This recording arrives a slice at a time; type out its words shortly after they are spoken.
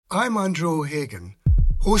I'm Andrew O'Hagan,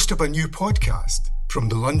 host of a new podcast from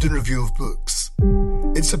the London Review of Books.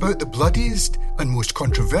 It's about the bloodiest and most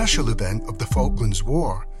controversial event of the Falklands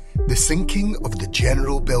War, the sinking of the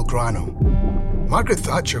General Belgrano. Margaret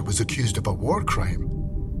Thatcher was accused of a war crime.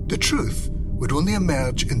 The truth would only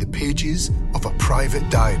emerge in the pages of a private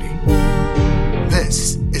diary.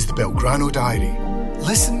 This is the Belgrano Diary.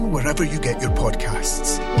 Listen wherever you get your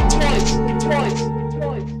podcasts. Twice.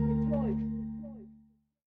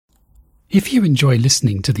 If you enjoy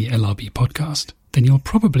listening to the LRB podcast, then you'll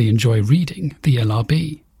probably enjoy reading the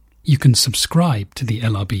LRB. You can subscribe to the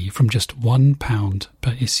LRB from just £1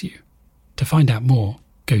 per issue. To find out more,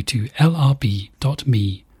 go to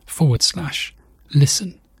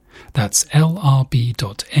lrb.me/listen. That's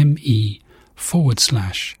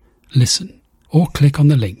lrb.me/listen. Or click on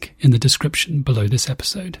the link in the description below this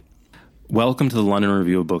episode. Welcome to the London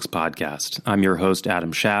Review of Books podcast. I'm your host,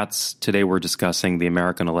 Adam Schatz. Today we're discussing the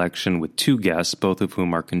American election with two guests, both of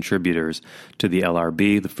whom are contributors to the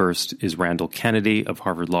LRB. The first is Randall Kennedy of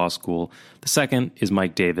Harvard Law School. The second is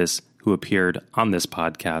Mike Davis, who appeared on this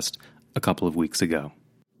podcast a couple of weeks ago.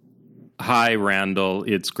 Hi, Randall.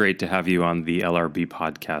 It's great to have you on the LRB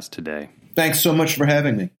podcast today. Thanks so much for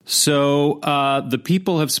having me. So the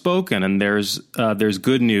people have spoken, and there's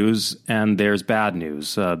good news and there's bad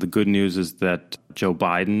news. The good news is that Joe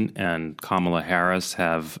Biden and Kamala Harris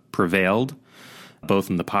have prevailed, both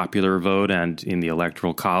in the popular vote and in the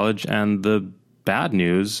Electoral College. And the bad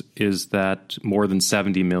news is that more than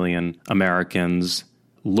 70 million Americans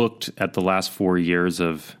looked at the last 4 years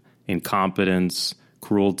of incompetence,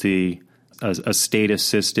 cruelty, a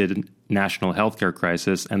state-assisted national healthcare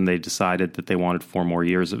crisis, and they decided that they wanted 4 more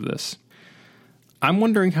years of this. I'm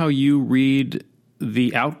wondering how you read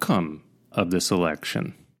the outcome of this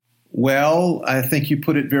election. Well, I think you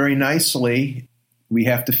put it very nicely. We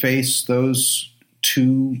have to face those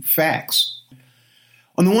two facts.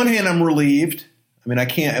 On the one hand, I'm relieved. I mean, I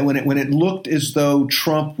can't. When it looked as though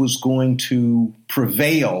Trump was going to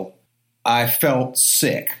prevail, I felt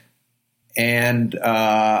sick. And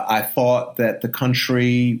I thought that the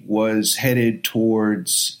country was headed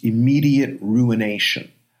towards immediate ruination.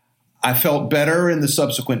 I felt better in the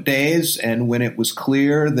subsequent days, and when it was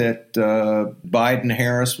clear that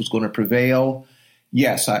Biden-Harris was going to prevail,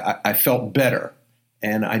 yes, I felt better,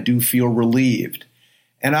 and I do feel relieved.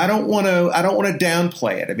 And I don't want to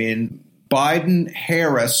downplay it. I mean,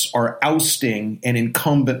 Biden-Harris are ousting an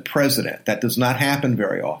incumbent president. That does not happen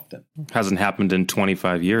very often. Hasn't happened in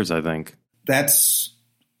 25 years, I think. That's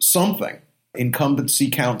something. Incumbency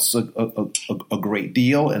counts a great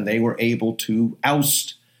deal, and they were able to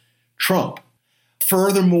oust Trump.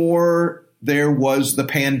 Furthermore, there was the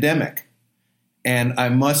pandemic, and I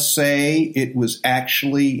must say it was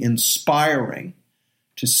actually inspiring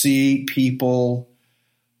to see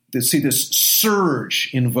this surge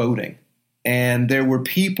in voting. And there were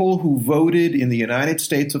people who voted in the United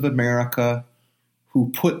States of America who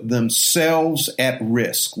put themselves at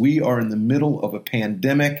risk. We are in the middle of a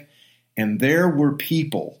pandemic, and there were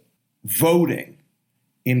people voting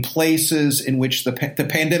in places in which the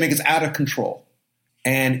pandemic is out of control.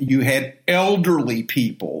 And you had elderly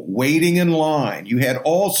people waiting in line. You had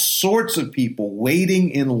all sorts of people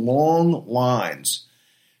waiting in long lines,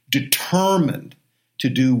 determined to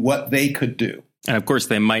do what they could do. And of course,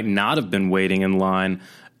 they might not have been waiting in line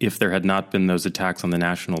if there had not been those attacks on the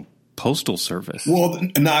National Postal Service. Well,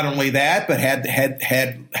 not only that, but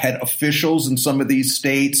had officials in some of these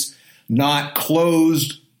states not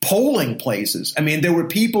closed polling places. I mean, there were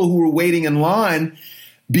people who were waiting in line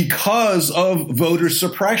because of voter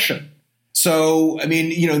suppression. So, I mean,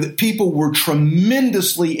 the people were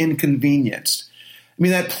tremendously inconvenienced. I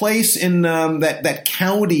mean, that place in that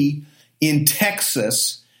county in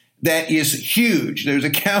Texas that is huge. There's a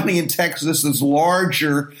county in Texas that's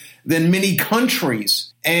larger than many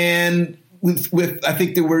countries. And with I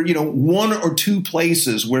think there were, 1 or 2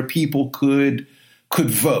 places where people could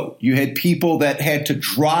vote. You had people that had to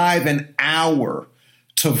drive an hour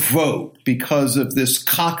to vote because of this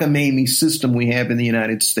cockamamie system we have in the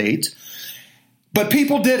United States. But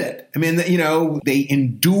people did it. I mean, they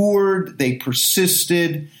endured, they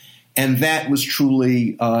persisted, and that was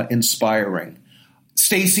truly inspiring.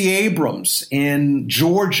 Stacey Abrams in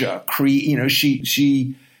Georgia,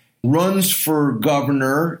 she runs for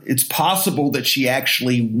governor. It's possible that she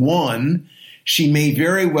actually won. She may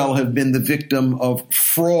very well have been the victim of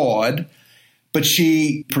fraud, but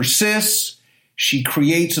she persists. She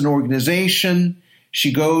creates an organization.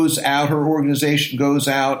 Her organization goes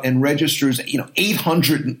out and registers,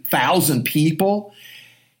 800,000 people.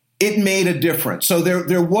 it made a difference. So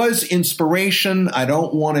there was inspiration. I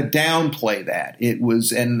don't want to downplay that. It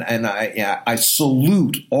was, and I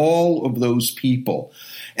salute all of those people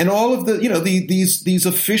and all of the, these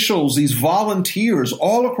officials, these volunteers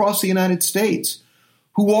all across the United States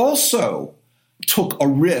who also took a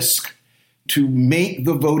risk to make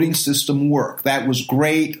the voting system work. That was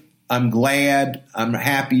great. I'm glad. I'm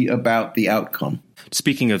happy about the outcome.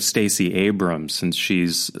 Speaking of Stacey Abrams, since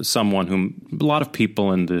she's someone whom a lot of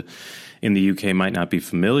people in the UK might not be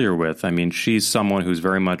familiar with, I mean, she's someone who's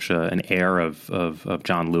very much an heir of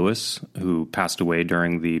John Lewis, who passed away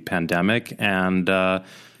during the pandemic, and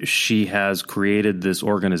she has created this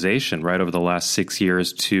organization right over the last 6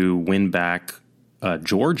 years to win back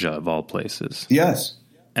Georgia, of all places. Yes,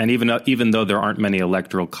 and even though there aren't many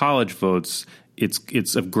electoral college votes,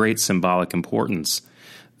 it's of great symbolic importance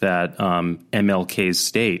that MLK's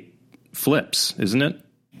state flips, isn't it?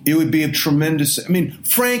 It would be a tremendous,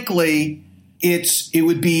 frankly, it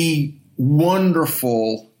would be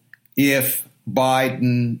wonderful if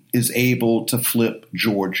Biden is able to flip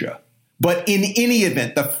Georgia. But in any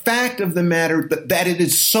event, the fact of the matter that it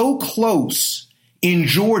is so close in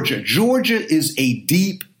Georgia. Georgia is a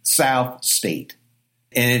deep South state.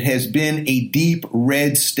 And it has been a deep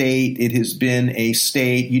red state. It has been a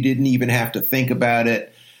state, you didn't even have to think about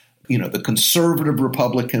it. The conservative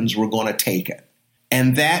Republicans were going to take it.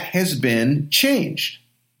 And that has been changed.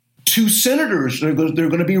 2 senators, they're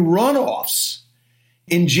going to be runoffs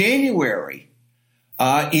in January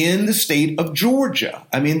in the state of Georgia.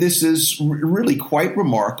 This is really quite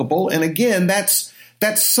remarkable. And again, that's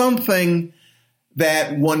something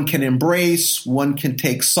that one can embrace. One can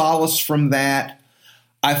take solace from that.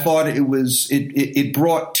 I thought it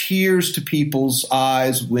brought tears to people's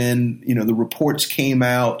eyes when, the reports came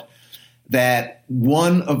out that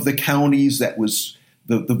one of the counties that was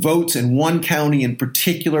the votes in one county in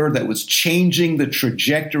particular that was changing the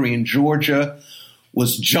trajectory in Georgia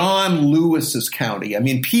was John Lewis's county.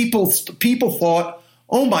 People thought,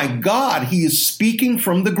 oh my God, he is speaking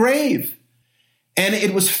from the grave. And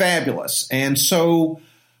it was fabulous. And so,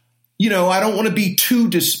 I don't want to be too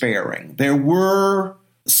despairing. There were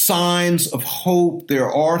signs of hope. There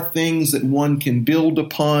are things that one can build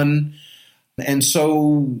upon. And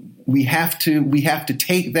so we have to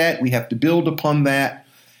take that. We have to build upon that.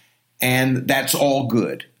 And that's all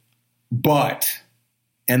good.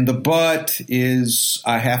 And the but is,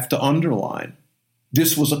 I have to underline,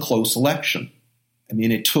 this was a close election.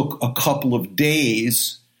 It took a couple of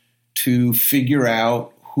days to figure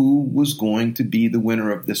out who was going to be the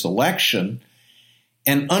winner of this election.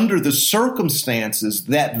 And under the circumstances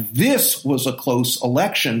that this was a close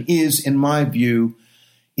election is, in my view,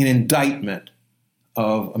 an indictment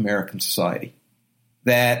of American society.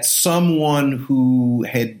 That someone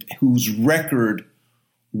whose record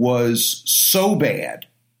was so bad,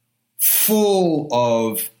 full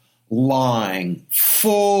of lying,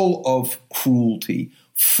 full of cruelty,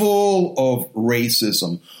 full of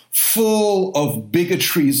racism, full of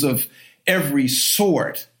bigotries of every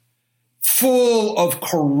sort, full of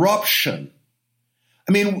corruption.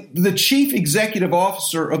 The chief executive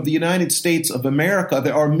officer of the United States of America,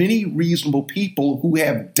 there are many reasonable people who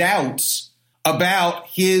have doubts about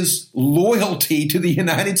his loyalty to the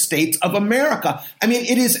United States of America.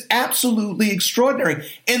 It is absolutely extraordinary.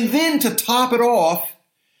 And then to top it off,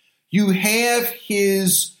 you have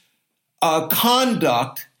his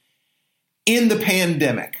conduct in the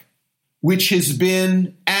pandemic, which has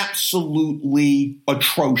been absolutely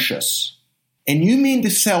atrocious. And you mean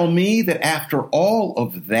to tell me that after all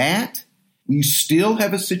of that, we still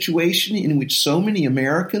have a situation in which so many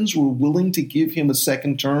Americans were willing to give him a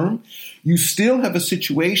second term? You still have a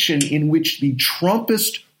situation in which the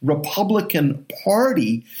Trumpist Republican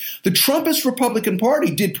Party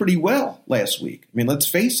did pretty well last week. Let's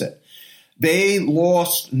face it. They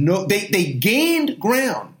gained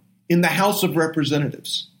ground in the House of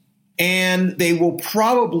Representatives, and they will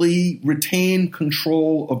probably retain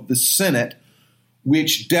control of the Senate,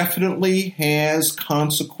 which definitely has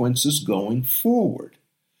consequences going forward.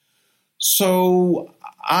 So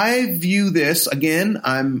I view this, again,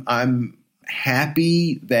 I'm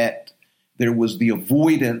happy that there was the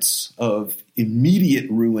avoidance of immediate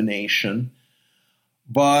ruination,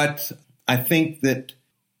 but I think that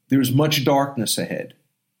there's much darkness ahead.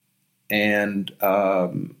 And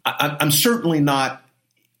I'm certainly not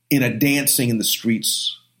in a dancing in the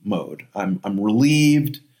streets mode. I'm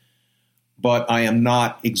relieved, but I am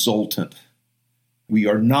not exultant. We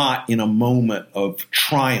are not in a moment of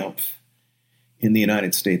triumph in the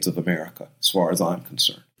United States of America, as far as I'm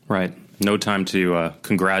concerned. Right. No time to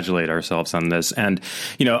congratulate ourselves on this. And,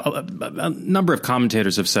 a number of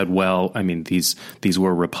commentators have said, well, I mean, these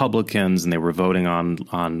were Republicans and they were voting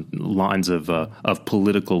on lines of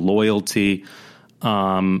political loyalty,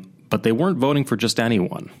 but they weren't voting for just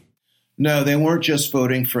anyone. No, they weren't just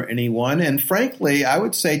voting for anyone. And frankly, I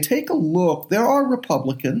would say take a look. There are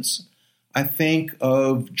Republicans. I think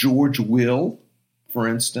of George Will, for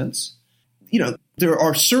instance. There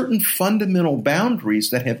are certain fundamental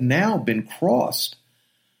boundaries that have now been crossed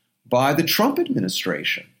by the Trump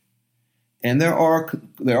administration. And there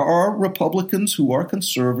are Republicans who are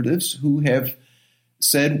conservatives who have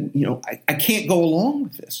said, I can't go along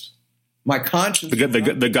with this. My conscience.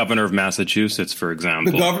 The governor of Massachusetts, for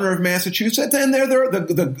example. The governor of Massachusetts, and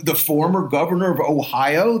the former governor of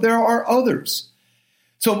Ohio. There are others.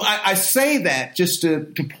 So I say that just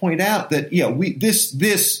to point out that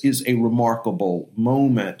this is a remarkable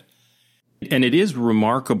moment. And it is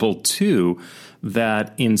remarkable, too,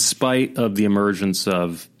 that in spite of the emergence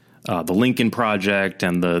of the Lincoln Project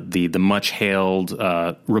and the much-hailed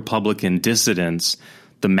Republican dissidents,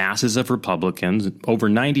 the masses of Republicans, over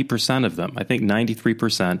 90% of them, I think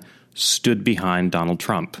 93%, stood behind Donald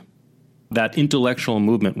Trump. That intellectual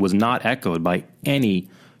movement was not echoed by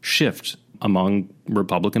any shift among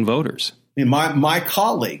Republican voters. My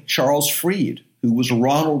colleague, Charles Freed, who was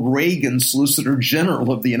Ronald Reagan's Solicitor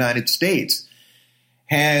General of the United States,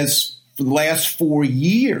 has, for the last 4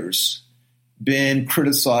 years, been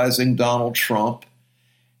criticizing Donald Trump.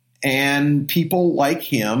 And people like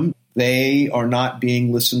him, they are not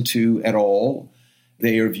being listened to at all.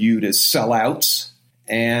 They are viewed as sellouts.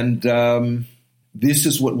 And this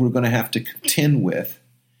is what we're going to have to contend with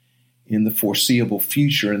in the foreseeable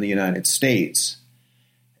future in the United States.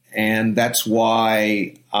 And that's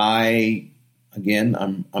why I'm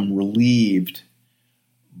relieved,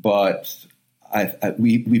 but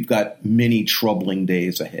we've got many troubling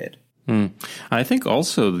days ahead. I think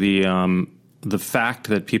also the fact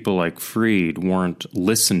that people like Freed weren't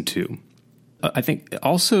listened to, I think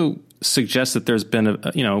also suggests that there's been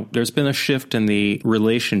a shift in the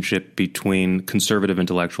relationship between conservative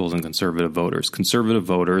intellectuals and conservative voters. Conservative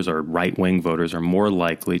voters or right-wing voters are more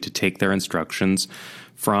likely to take their instructions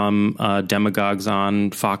from demagogues on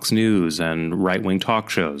Fox News and right-wing talk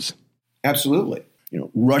shows. Absolutely.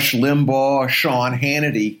 Rush Limbaugh, Sean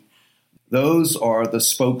Hannity, those are the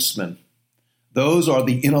spokesmen. Those are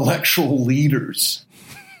the intellectual leaders.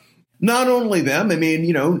 Not only them,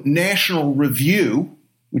 National Review,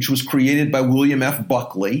 which was created by William F.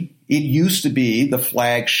 Buckley. It used to be the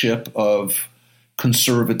flagship of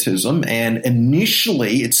conservatism, and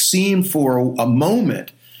initially it seemed for a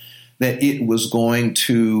moment that it was going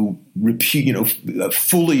to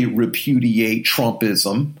fully repudiate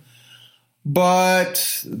Trumpism,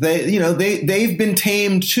 but they've been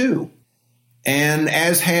tamed too, and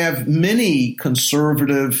as have many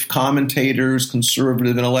conservative commentators,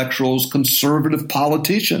 conservative intellectuals, conservative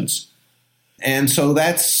politicians. And so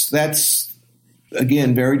that's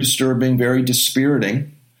again very disturbing, very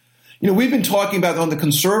dispiriting. We've been talking about on the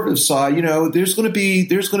conservative side. There's going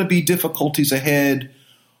to be difficulties ahead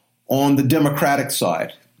on the Democratic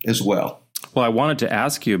side as well. Well, I wanted to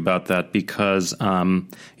ask you about that because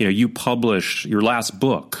you published your last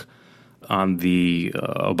book on the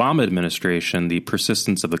Obama administration, The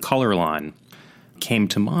Persistence of the Color Line, came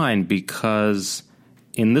to mind because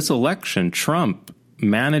in this election, Trump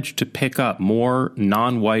managed to pick up more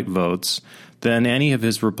non-white votes than any of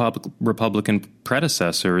his Republican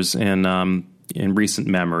predecessors in recent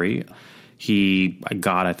memory. He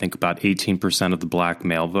got, I think, about 18% of the black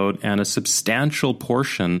male vote and a substantial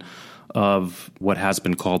portion of what has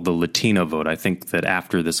been called the Latino vote. I think that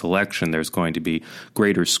after this election, there's going to be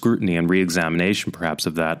greater scrutiny and reexamination, perhaps,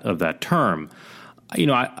 of that term.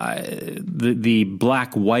 The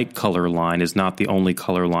black-white color line is not the only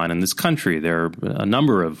color line in this country. There are a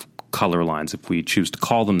number of color lines, if we choose to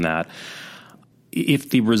call them that. If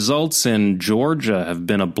the results in Georgia have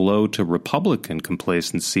been a blow to Republican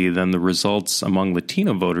complacency, then the results among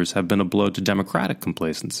Latino voters have been a blow to Democratic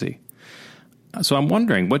complacency. So I'm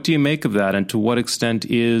wondering, what do you make of that, and to what extent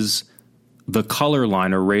is the color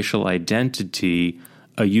line or racial identity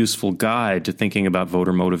a useful guide to thinking about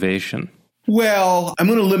voter motivation? Well, I'm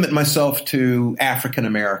going to limit myself to African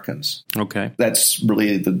Americans. Okay. That's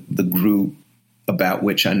really the group about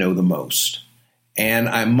which I know the most. And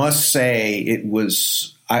I must say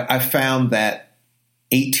I found that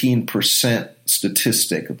 18%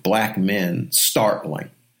 statistic of black men startling.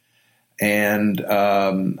 And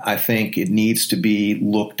I think it needs to be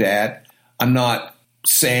looked at. I'm not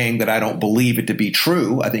saying that I don't believe it to be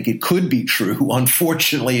true. I think it could be true.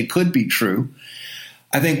 Unfortunately, it could be true.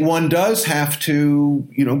 I think one does have to,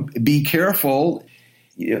 be careful.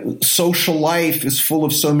 Social life is full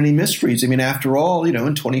of so many mysteries. I mean, after all, in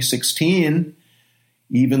 2016,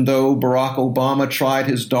 even though Barack Obama tried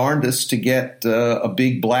his darndest to get a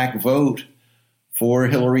big black vote for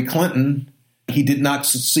Hillary Clinton, he did not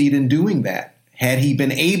succeed in doing that. Had he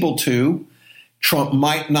been able to, Trump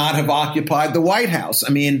might not have occupied the White House.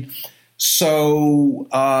 I mean, so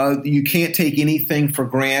you can't take anything for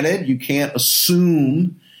granted. You cannot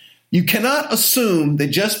assume that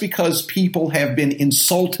just because people have been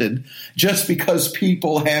insulted, just because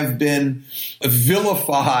people have been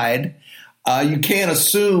vilified, you can't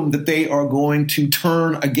assume that they are going to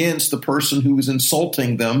turn against the person who is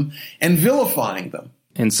insulting them and vilifying them.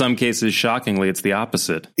 In some cases, shockingly, it's the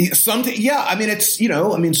opposite. Social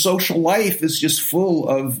life is just full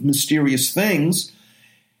of mysterious things.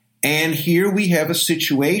 And here we have a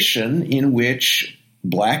situation in which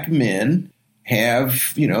black men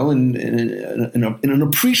have, in an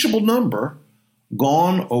appreciable number,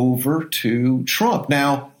 gone over to Trump.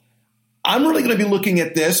 Now, I'm really going to be looking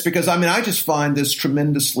at this because, I just find this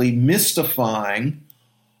tremendously mystifying.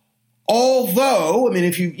 Although,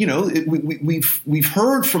 we've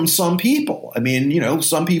heard from some people.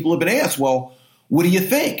 Some people have been asked, well, what do you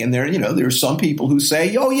think? And there's some people who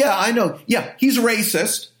say, oh, yeah, I know. Yeah, he's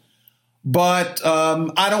racist, but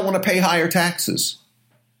I don't want to pay higher taxes.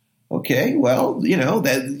 Okay, well,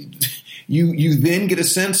 that you then get a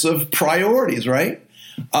sense of priorities, right?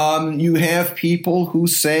 You have people who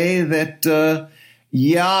say that,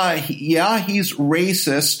 he's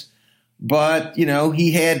racist, but,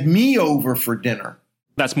 he had me over for dinner.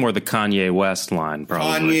 That's more the Kanye West line,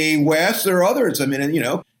 probably. Kanye West, there are others.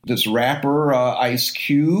 This rapper, Ice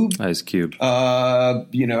Cube. Ice Cube. There are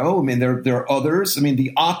others.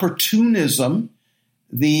 The opportunism,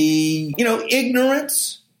 the,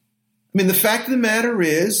 ignorance. The fact of the matter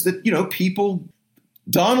is that, people,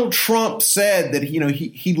 Donald Trump said that,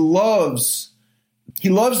 he loves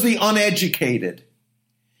the uneducated.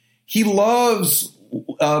 He loves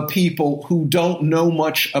people who don't know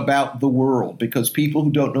much about the world, because people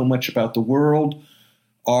who don't know much about the world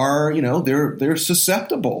are, they're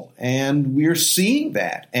susceptible, and we're seeing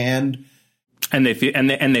that. And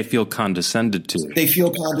they feel condescended to. They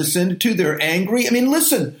feel condescended to. They're angry.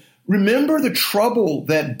 Listen, remember the trouble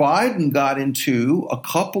that Biden got into a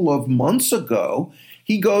couple of months ago.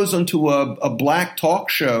 He goes into a black talk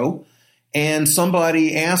show, and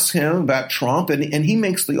somebody asks him about Trump, and he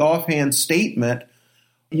makes the offhand statement,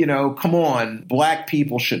 come on, black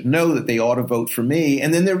people should know that they ought to vote for me.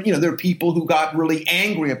 And then there are people who got really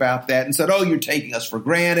angry about that and said, oh, you're taking us for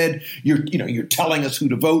granted. You're telling us who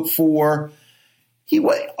to vote for.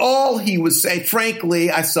 All he was saying, frankly,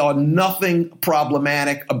 I saw nothing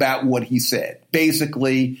problematic about what he said.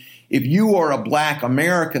 Basically, if you are a black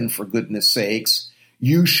American, for goodness sakes,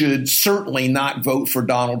 you should certainly not vote for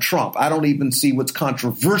Donald Trump. I don't even see what's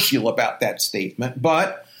controversial about that statement.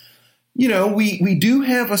 But, we do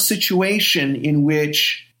have a situation in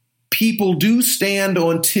which people do stand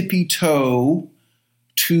on tippy toe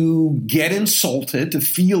to get insulted, to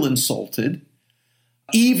feel insulted,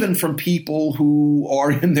 even from people who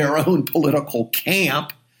are in their own political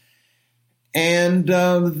camp. And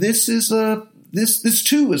this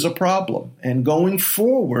too is a problem. And going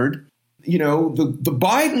forward, the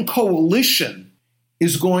Biden coalition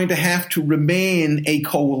is going to have to remain a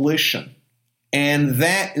coalition. And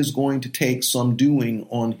that is going to take some doing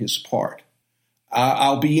on his part.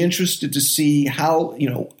 I'll be interested to see how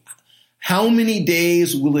many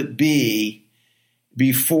days will it be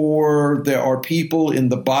before there are people in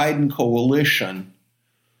the Biden coalition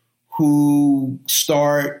who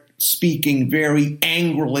start speaking very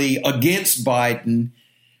angrily against Biden,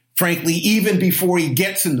 frankly, even before he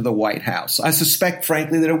gets into the White House. I suspect,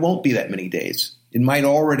 frankly, that it won't be that many days. It might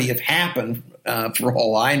already have happened, for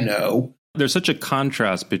all I know. There's such a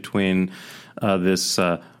contrast between this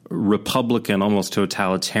Republican, almost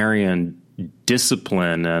totalitarian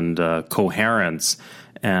discipline and coherence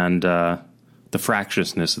and the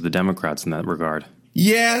fractiousness of the Democrats in that regard.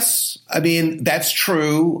 Yes, that's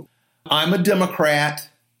true. I'm a Democrat,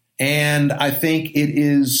 and I think it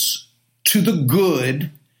is to the good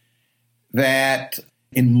that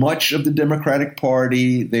in much of the Democratic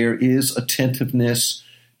Party there is attentiveness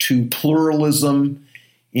to pluralism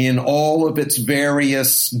in all of its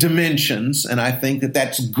various dimensions, and I think that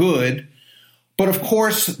that's good. But of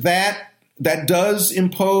course, that does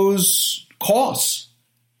impose costs,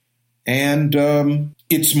 and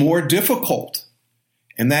it's more difficult.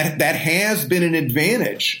 And that has been an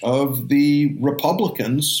advantage of the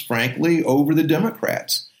Republicans, frankly, over the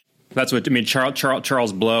Democrats. That's what I mean.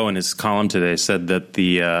 Charles Blow in his column today said that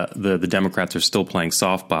the Democrats are still playing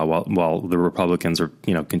softball while the Republicans are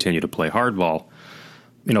continue to play hardball.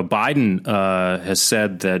 Biden has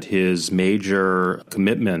said that his major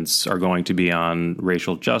commitments are going to be on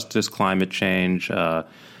racial justice, climate change,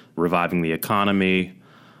 reviving the economy,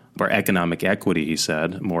 or economic equity, he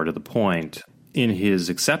said, more to the point. In his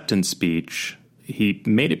acceptance speech, he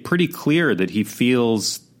made it pretty clear that he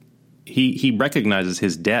feels he recognizes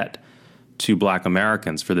his debt to Black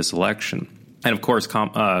Americans for this election. And of course,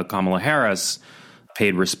 Kamala Harris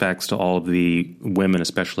paid respects to all of the women,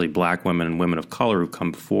 especially Black women and women of color who've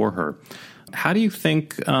come before her. How do you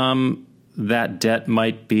think that debt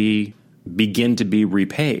might begin to be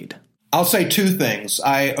repaid? I'll say two things.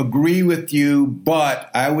 I agree with you,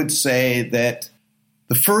 but I would say that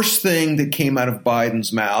the first thing that came out of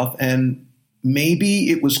Biden's mouth, and maybe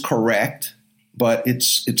it was correct, but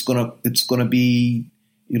it'll be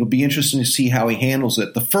interesting to see how he handles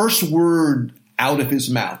it. The first word out of his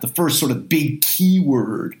mouth, the first sort of big key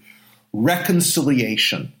word,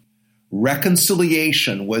 reconciliation.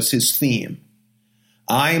 Reconciliation was his theme.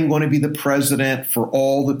 I am going to be the president for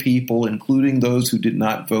all the people, including those who did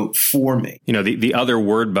not vote for me. The other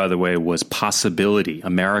word, by the way, was possibility.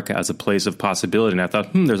 America as a place of possibility. And I thought,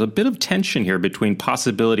 there's a bit of tension here between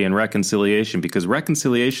possibility and reconciliation, because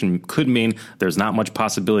reconciliation could mean there's not much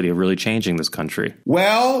possibility of really changing this country.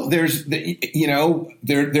 Well, there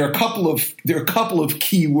are a couple of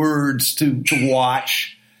key words to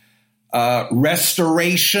watch.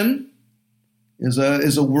 Restoration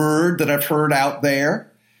is a word that I've heard out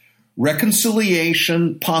there.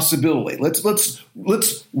 Reconciliation, possibility. Let's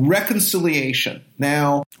reconciliation.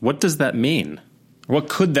 Now, what does that mean? What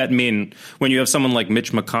could that mean when you have someone like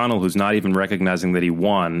Mitch McConnell, who's not even recognizing that he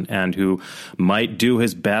won and who might do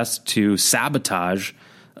his best to sabotage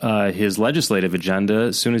his legislative agenda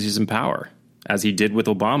as soon as he's in power, as he did with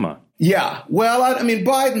Obama? Yeah. Well, I mean,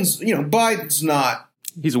 Biden's not.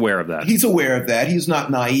 He's aware of that. He's aware of that. He's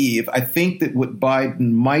not naive. I think that what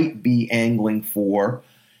Biden might be angling for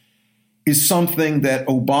is something that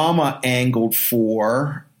Obama angled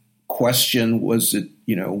for. Question, was it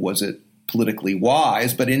politically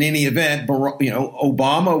wise? But in any event,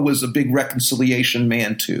 Obama was a big reconciliation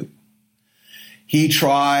man too. He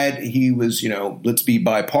was, let's be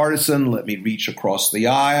bipartisan. Let me reach across the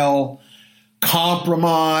aisle.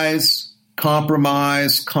 Compromise.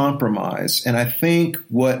 And I think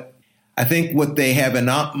what they have in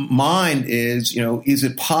mind is, is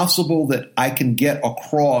it possible that I can get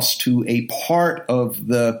across to a part of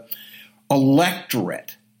the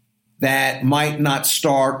electorate that might not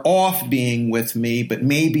start off being with me, but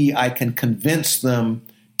maybe I can convince them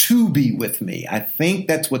to be with me. I think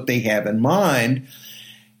that's what they have in mind.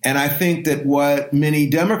 And I think that what many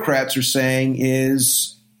Democrats are saying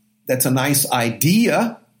is that's a nice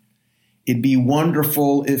idea. It'd be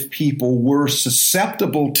wonderful if people were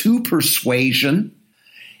susceptible to persuasion.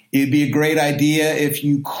 It'd be a great idea if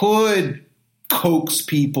you could coax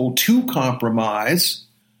people to compromise.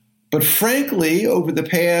 But frankly, over the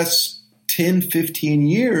past 10, 15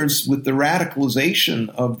 years, with the radicalization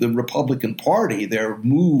of the Republican Party, their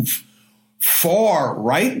move far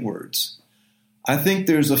rightwards, I think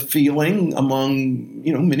there's a feeling among,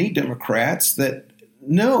 many Democrats that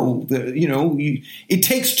no, it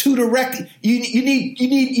takes two to you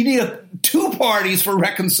need two parties for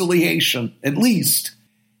reconciliation, at least.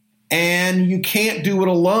 And you can't do it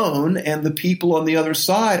alone. And the people on the other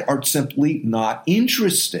side are simply not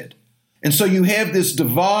interested. And so you have this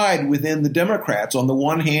divide within the Democrats. On the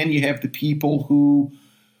one hand, you have the people who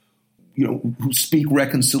speak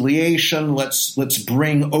reconciliation. Let's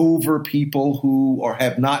bring over people who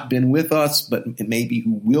have not been with us, but maybe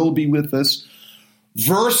who will be with us.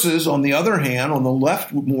 Versus, on the other hand, on the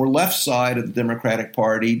more left side of the Democratic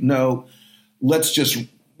Party, no, let's just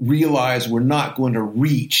realize we're not going to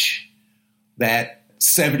reach that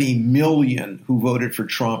 70 million who voted for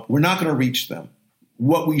Trump. We're not going to reach them.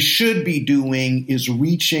 What we should be doing is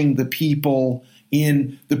reaching the people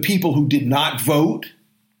who did not vote.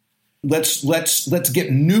 Let's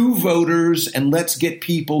get new voters, and let's get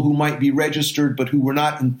people who might be registered but who were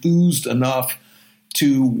not enthused enough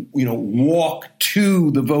to walk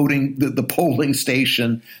to the polling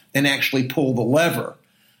station and actually pull the lever.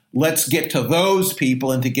 Let's get to those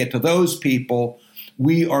people, and to get to those people,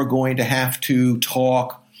 we are going to have to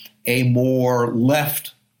talk a more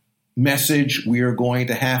left message. We are going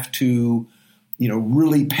to have to,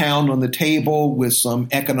 really pound on the table with some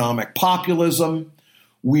economic populism.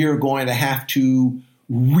 We are going to have to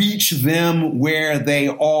reach them where they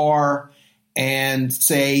are and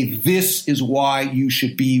say, this is why you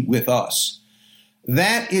should be with us.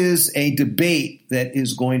 That is a debate that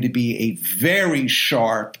is going to be a very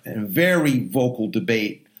sharp and very vocal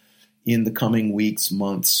debate in the coming weeks,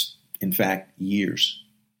 months, in fact, years.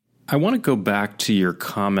 I want to go back to your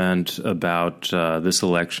comment about this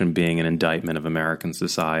election being an indictment of American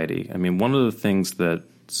society. I mean, one of the things that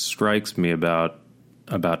strikes me about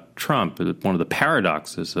Trump, one of the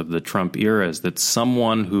paradoxes of the Trump era, is that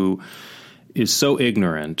someone who is so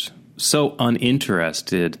ignorant, so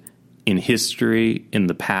uninterested in history, in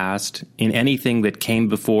the past, in anything that came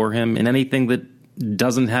before him, in anything that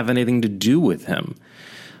doesn't have anything to do with him,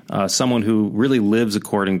 someone who really lives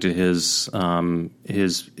according to his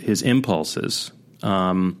impulses,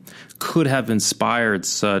 could have inspired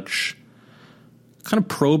such kind of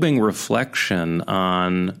probing reflection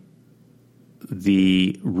on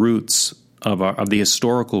the roots of the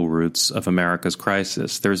historical roots of America's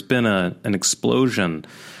crisis. There's been an explosion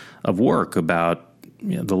of work about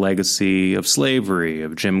the legacy of slavery,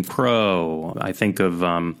 of Jim Crow. I think of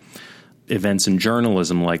events in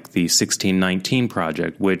journalism like the 1619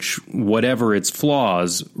 Project, which, whatever its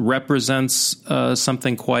flaws, represents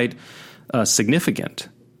something quite significant.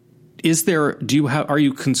 Are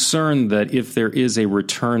you concerned that if there is a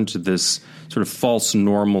return to this sort of false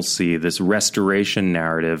normalcy, this restoration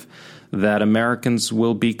narrative, that Americans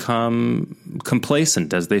will become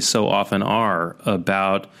complacent, as they so often are,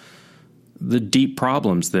 about the deep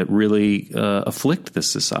problems that really afflict this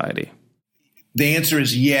society? The answer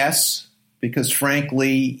is yes, because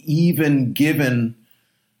frankly, even given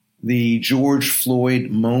the George Floyd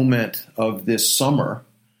moment of this summer,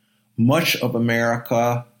 much of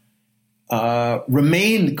America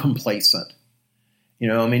remained complacent. You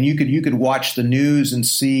know, I mean, you could watch the news and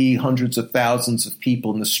see hundreds of thousands of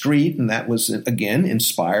people in the street, and that was, again,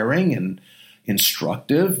 inspiring and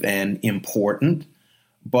instructive and important.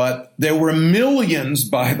 But there were millions,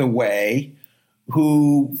 by the way,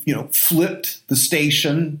 who, flipped the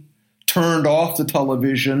station, turned off the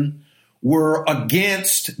television, were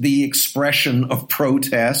against the expression of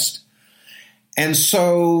protest. And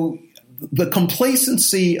so the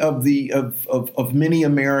complacency of many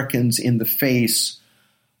Americans in the face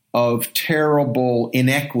of terrible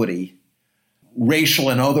inequity, racial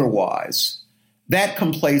and otherwise, that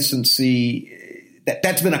complacency,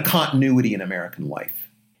 that's been a continuity in American life.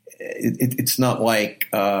 It's not like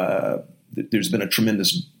there's been a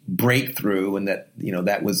tremendous breakthrough and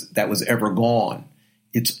that was ever gone.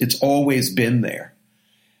 It's always been there.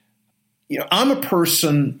 I'm a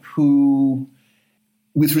person who,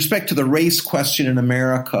 with respect to the race question in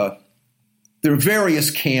America, there are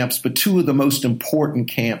various camps, but two of the most important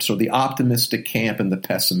camps are the optimistic camp and the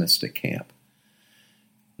pessimistic camp.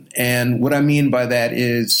 And what I mean by that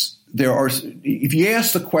is if you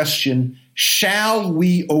ask the question, shall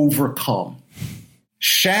we overcome?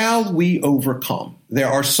 Shall we overcome? There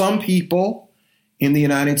are some people in the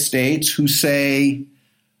United States who say,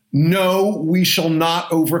 no, we shall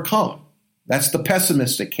not overcome. That's the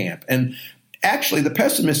pessimistic camp. And actually, the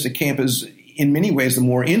pessimistic camp is in many ways the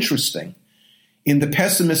more interesting. In the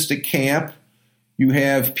pessimistic camp, you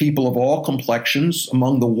have people of all complexions.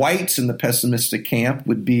 Among the whites in the pessimistic camp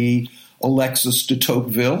would be Alexis de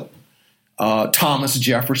Tocqueville, Thomas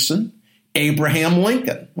Jefferson, Abraham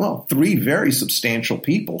Lincoln. Well, three very substantial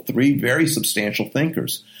people, three very substantial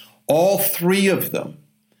thinkers. All three of them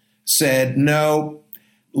said, no,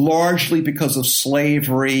 largely because of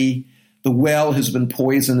slavery, the well has been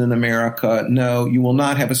poisoned in America. No, you will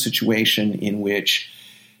not have a situation in which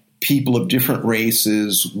people of different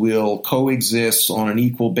races will coexist on an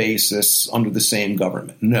equal basis under the same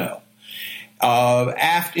government. No.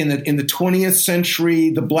 In the 20th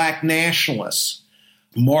century, the black nationalists,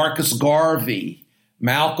 Marcus Garvey,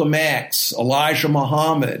 Malcolm X, Elijah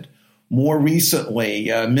Muhammad, more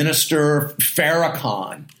recently, Minister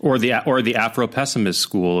Farrakhan. Or the Afro-pessimist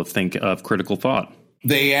school of critical thought.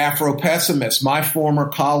 The Afro-pessimists, my former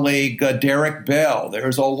colleague, Derek Bell.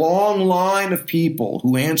 There's a long line of people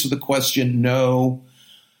who answer the question, no,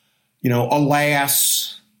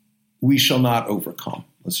 alas, we shall not overcome.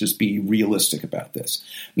 Let's just be realistic about this.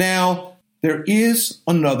 Now, there is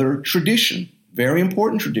another tradition, very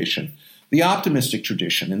important tradition, the optimistic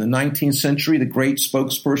tradition. In the 19th century, the great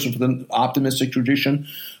spokesperson for the optimistic tradition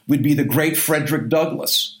would be the great Frederick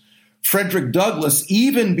Douglass. Frederick Douglass,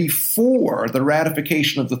 even before the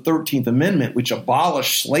ratification of the 13th Amendment, which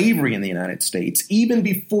abolished slavery in the United States, even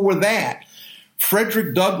before that,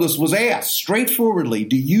 Frederick Douglass was asked straightforwardly,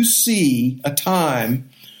 do you see a time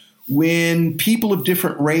when people of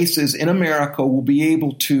different races in America will be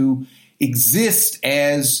able to exist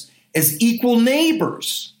as equal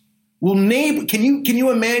neighbors? Can you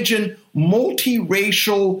imagine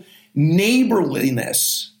multiracial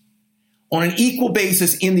neighborliness on an equal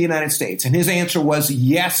basis in the United States? And his answer was,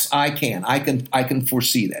 yes, I can. I can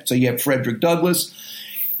foresee that. So you have Frederick Douglass.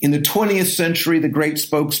 In the 20th century, the great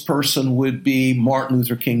spokesperson would be Martin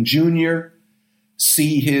Luther King Jr.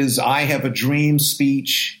 See his I Have a Dream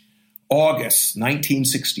speech, August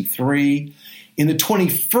 1963. In the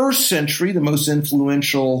 21st century, the most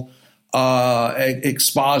influential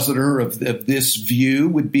expositor of this view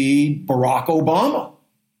would be Barack Obama.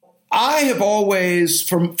 I have always,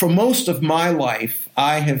 for most of my life,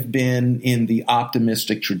 I have been in the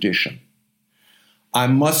optimistic tradition. I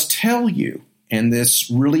must tell you, and this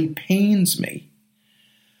really pains me,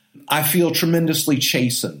 I feel tremendously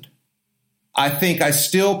chastened. I think I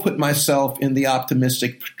still put myself in the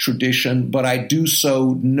optimistic tradition, but I do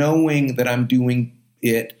so knowing that I'm doing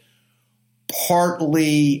it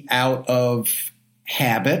partly out of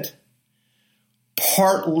habit,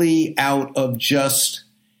 partly out of just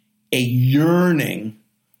a yearning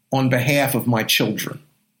on behalf of my children,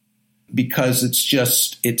 because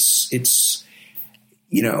just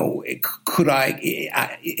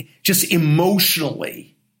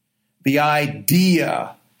emotionally, the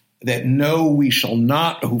idea that no, we shall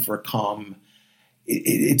not overcome,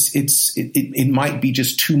 it might be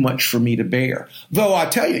just too much for me to bear. Though I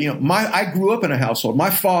tell you, I grew up in a household.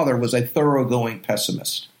 My father was a thoroughgoing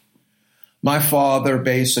pessimist. My father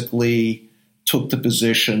basically took the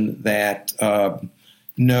position that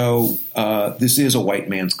this is a white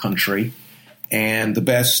man's country, and the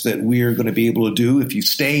best that we're going to be able to do, if you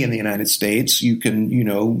stay in the United States, you can,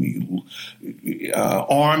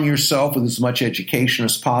 arm yourself with as much education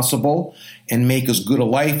as possible and make as good a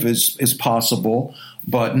life as possible.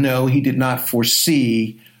 But no, he did not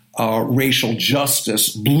foresee racial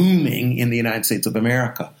justice blooming in the United States of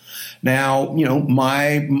America. Now,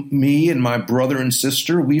 me and my brother and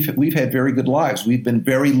sister, we've had very good lives. We've been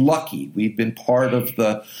very lucky. We've been part of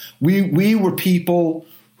we were people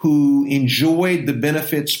who enjoyed the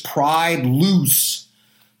benefits pried loose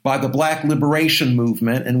by the Black liberation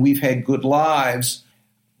movement, and we've had good lives.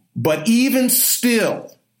 But even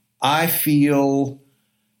still, I feel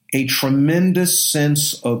a tremendous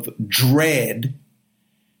sense of dread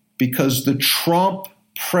because the Trump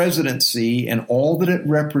presidency and all that it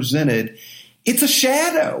represented, it's a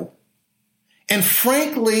shadow. And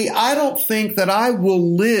frankly, I don't think that I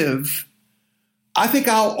will live. I think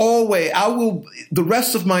the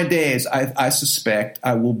rest of my days, I suspect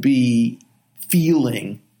I will be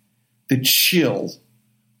feeling the chill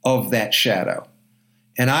of that shadow.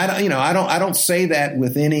 And I don't say that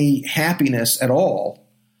with any happiness at all.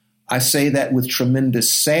 I say that with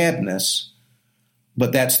tremendous sadness,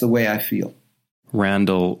 but that's the way I feel.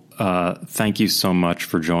 Randall, thank you so much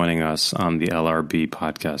for joining us on the LRB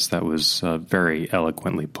podcast. That was very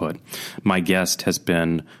eloquently put. My guest has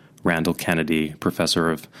been Randall Kennedy,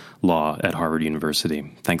 professor of law at Harvard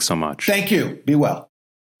University. Thanks so much. Thank you. Be well.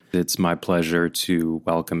 It's my pleasure to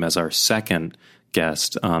welcome as our second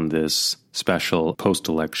guest on this special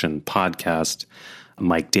post-election podcast,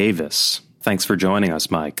 Mike Davis. Thanks for joining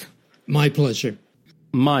us, Mike. My pleasure.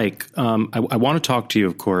 Mike, I want to talk to you,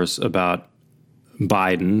 of course, about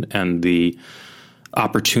Biden and the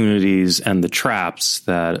opportunities and the traps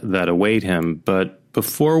that await him. But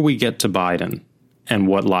before we get to Biden and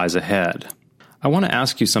what lies ahead, I want to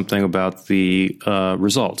ask you something about the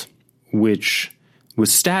result, which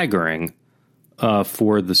was staggering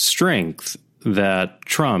for the strength that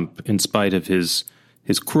Trump, in spite of his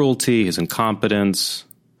cruelty, his incompetence,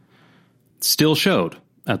 still showed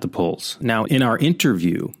at the polls. Now, in our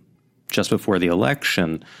interview just before the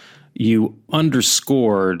election, you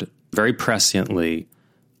underscored very presciently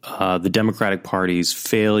the Democratic Party's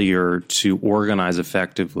failure to organize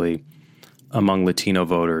effectively among Latino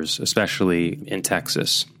voters, especially in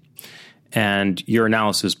Texas. And your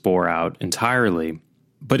analysis bore out entirely.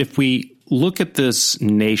 But if we look at this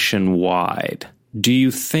nationwide, do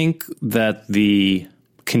you think that the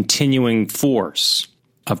continuing force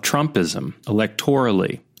of Trumpism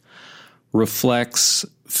electorally reflects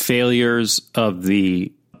failures of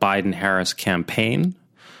the Biden-Harris campaign,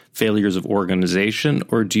 failures of organization,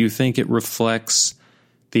 or do you think it reflects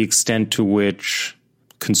the extent to which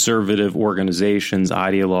conservative organizations,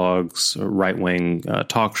 ideologues, right-wing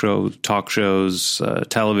talk shows,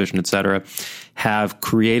 television, etc., have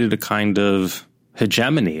created a kind of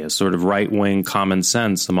hegemony, a sort of right-wing common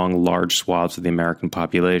sense among large swaths of the American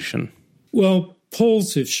population? Well,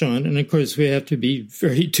 polls have shown, and of course we have to be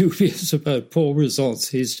very dubious about poll results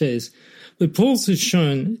these days, but polls have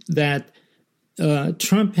shown that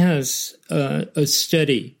Trump has a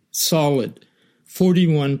steady, solid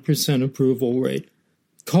 41% approval rate.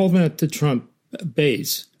 Call that the Trump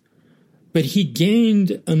base. But he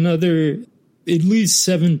gained another at least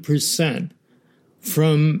 7%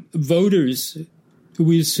 from voters who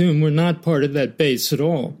we assume were not part of that base at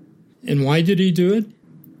all. And why did he do it?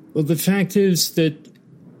 Well, the fact is that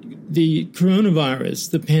the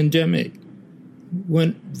coronavirus, the pandemic,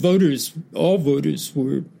 when all voters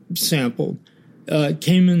were sampled,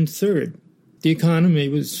 came in third. The economy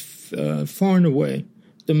was far and away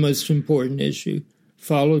the most important issue,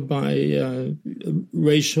 followed by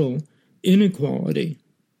racial inequality.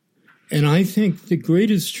 And I think the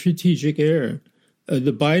greatest strategic error of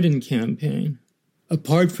the Biden campaign,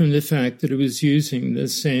 apart from the fact that it was using the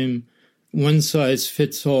same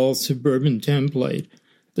one-size-fits-all suburban template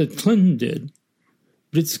that Clinton did,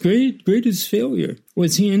 but its greatest failure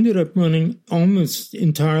was he ended up running almost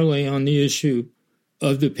entirely on the issue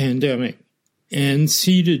of the pandemic and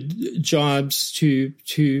ceded jobs to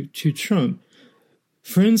Trump.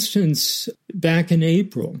 For instance, back in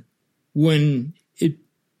April, when it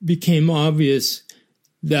became obvious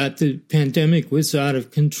that the pandemic was out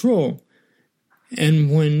of control,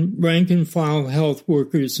 and when rank-and-file health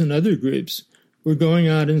workers and other groups were going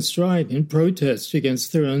out in strike and protest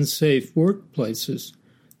against their unsafe workplaces,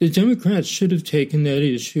 the Democrats should have taken that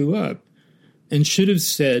issue up and should have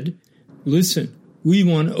said, listen, we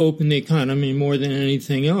want to open the economy more than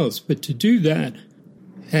anything else, but to do that,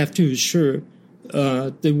 have to assure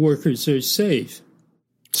the workers are safe.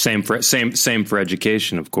 Same for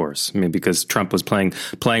education, of course. I mean, because Trump was playing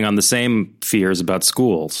on the same fears about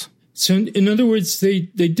schools. So, in other words, they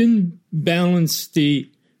didn't balance the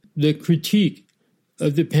critique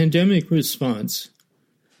of the pandemic response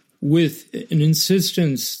with an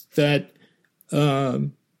insistence that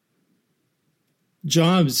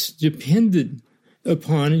jobs depended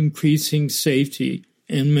upon increasing safety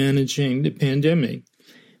and managing the pandemic.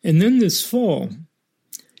 And then this fall,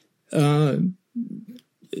 a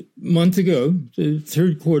month ago, the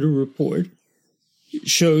third quarter report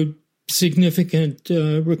showed significant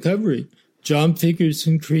recovery. Job figures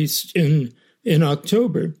increased in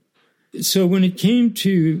October. So when it came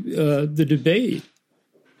to the debate,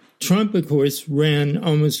 Trump, of course, ran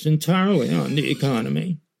almost entirely on the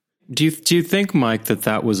economy. Do you think, Mike,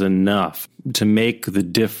 that was enough to make the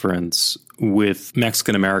difference with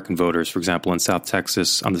Mexican-American voters, for example, in South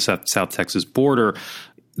Texas, on the South Texas border?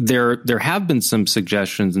 There have been some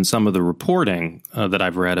suggestions in some of the reporting that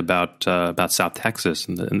I've read about South Texas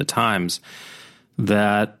in the Times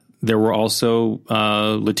that there were also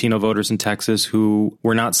Latino voters in Texas who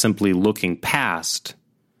were not simply looking past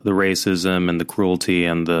the racism and the cruelty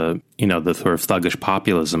and the sort of thuggish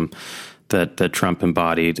populism that Trump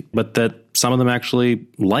embodied, but that some of them actually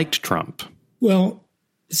liked Trump. Well,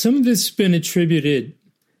 some of this has been attributed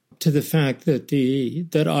to the fact that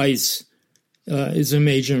ICE is a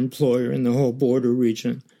major employer in the whole border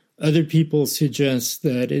region. Other people suggest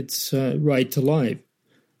that it's right to life,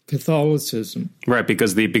 Catholicism. Right,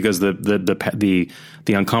 because the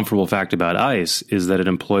uncomfortable fact about ICE is that it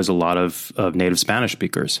employs a lot of native Spanish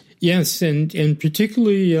speakers. Yes, and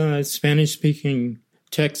particularly Spanish-speaking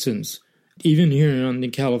Texans, even here on the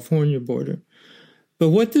California border. But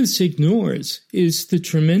what this ignores is the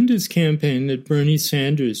tremendous campaign that Bernie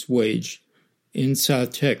Sanders waged in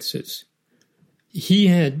South Texas. He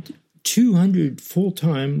had 200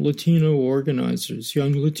 full-time Latino organizers,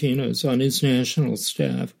 young Latinos, on his national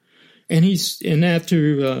staff. And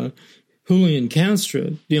after Julian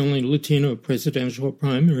Castro, the only Latino presidential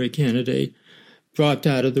primary candidate, dropped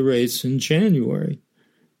out of the race in January,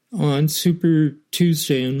 on Super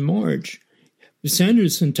Tuesday in March,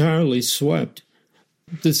 Sanders entirely swept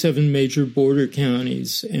the 7 major border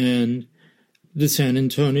counties and the San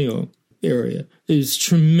Antonio area. There's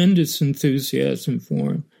tremendous enthusiasm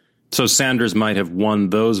for him. So Sanders might have won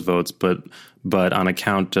those votes, but on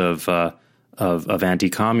account of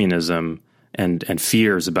anti-communism and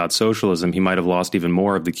fears about socialism, he might have lost even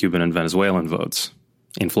more of the Cuban and Venezuelan votes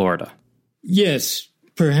in Florida. Yes,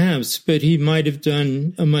 perhaps, but he might have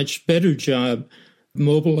done a much better job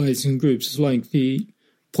mobilizing groups like the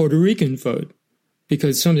Puerto Rican vote,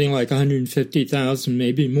 because something like 150,000,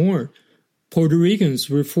 maybe more, Puerto Ricans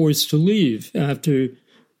were forced to leave after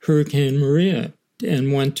Hurricane Maria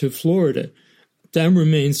and went to Florida. That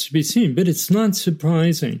remains to be seen. But it's not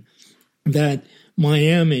surprising that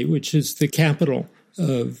Miami, which is the capital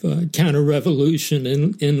of counter-revolution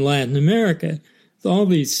in Latin America, all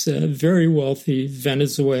these very wealthy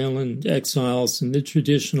Venezuelan exiles and the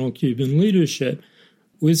traditional Cuban leadership,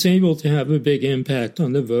 was able to have a big impact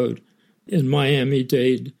on the vote in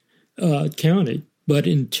Miami-Dade County. But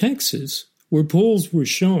in Texas, where polls were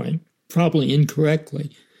showing, probably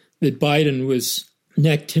incorrectly, that Biden was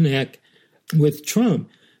neck to neck with Trump,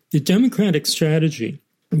 The Democratic strategy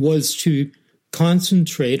was to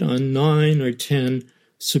concentrate on 9 or 10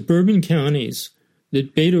 suburban counties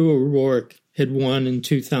that Beto O'Rourke had won in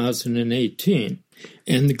 2018.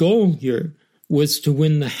 And the goal here was to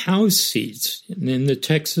win the House seats in the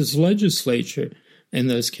Texas legislature in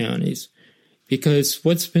those counties. Because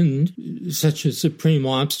what's been such a supreme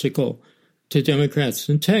obstacle to Democrats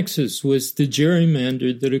in Texas was the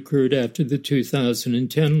gerrymander that occurred after the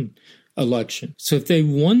 2010 election. So if they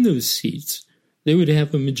won those seats, they would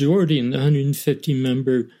have a majority in the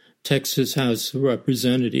 150-member Texas House of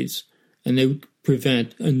Representatives, and they would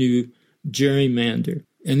prevent a new gerrymander.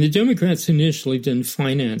 And the Democrats initially didn't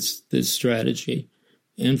finance this strategy.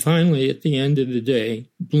 And finally, at the end of the day,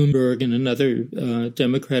 Bloomberg and another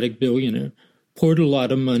Democratic billionaire poured a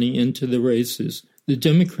lot of money into the races. The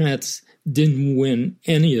Democrats didn't win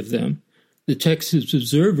any of them. The Texas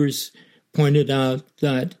observers pointed out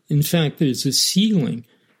that, in fact, there's a ceiling.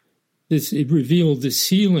 It revealed the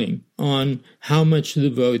ceiling on how much of the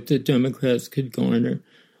vote that Democrats could garner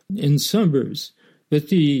in suburbs. But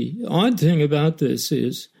the odd thing about this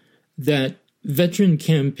is that veteran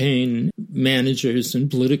campaign managers and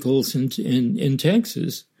politicals in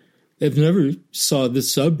Texas have never saw the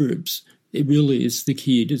suburbs. It really is the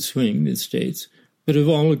key to swinging the states, but have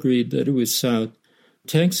all agreed that it was South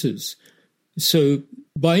Texas. So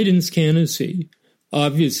Biden's candidacy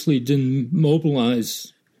obviously didn't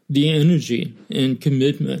mobilize the energy and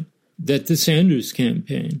commitment that the Sanders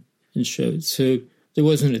campaign showed. So there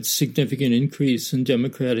wasn't a significant increase in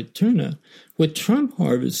Democratic turnout. What Trump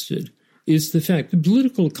harvested is the fact the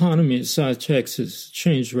political economy of South Texas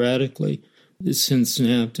changed radically since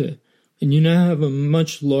NAFTA. And you now have a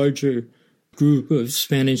much larger group of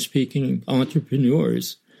Spanish-speaking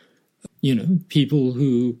entrepreneurs, people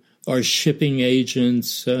who are shipping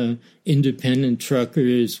agents, independent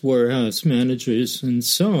truckers, warehouse managers, and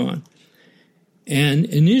so on. And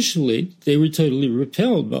initially, they were totally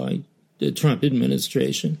repelled by the Trump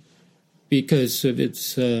administration because of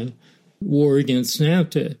its war against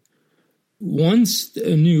NAFTA. Once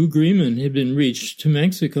a new agreement had been reached to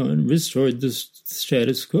Mexico and restored the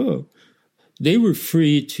status quo, they were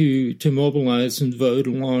free to mobilize and vote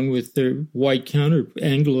along with their white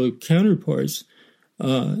Anglo counterparts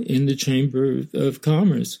in the Chamber of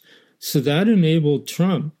Commerce. So that enabled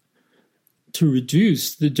Trump to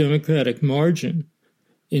reduce the Democratic margin.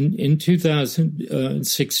 In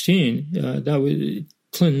 2016,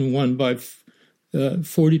 Clinton won by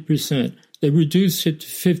 40%. They reduced it to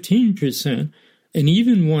 15%, and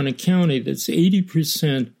even won a county that's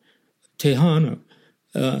 80% Tejano,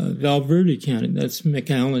 Valverde County, that's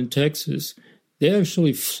McAllen, Texas. They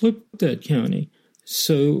actually flipped that county.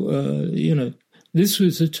 So, this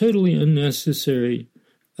was a totally unnecessary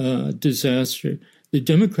disaster. The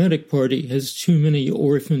Democratic Party has too many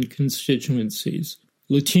orphan constituencies.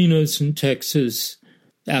 Latinos in Texas,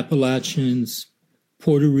 Appalachians,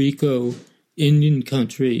 Puerto Rico, Indian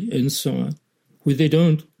country, and so on, where they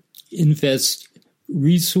don't invest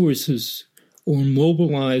resources or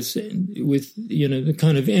mobilize with, the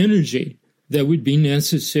kind of energy that would be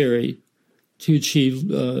necessary to achieve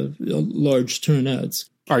large turnouts.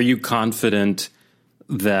 Are you confident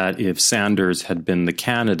that if Sanders had been the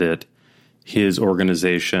candidate, his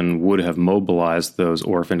organization would have mobilized those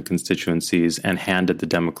orphan constituencies and handed the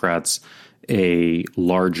Democrats a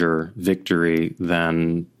larger victory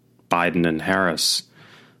than Biden and Harris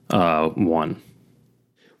won?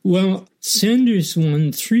 Well, Sanders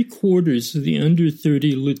won 3/4 of the under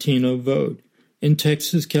 30 Latino vote in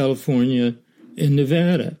Texas, California, and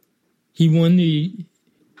Nevada. He won the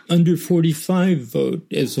under 45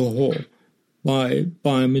 vote as a whole by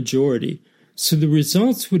a majority. So the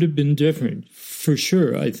results would have been different, for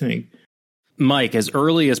sure, I think. Mike, as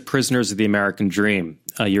early as Prisoners of the American Dream,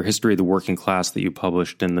 your history of the working class that you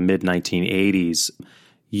published in the mid-1980s,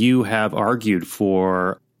 you have argued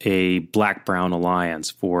for a Black-Brown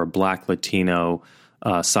alliance, for Black-Latino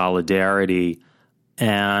solidarity.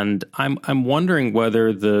 And I'm wondering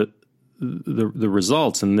whether the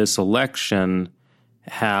results in this election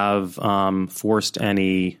have forced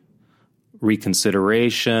any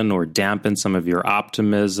reconsideration or dampened some of your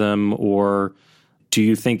optimism, or do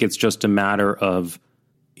you think it's just a matter of,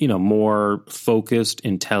 more focused,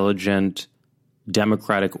 intelligent,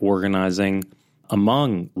 democratic organizing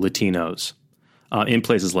among Latinos in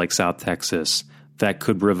places like South Texas that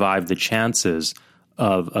could revive the chances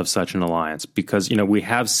of such an alliance? Because, we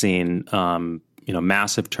have seen,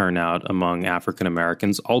 massive turnout among African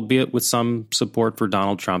Americans, albeit with some support for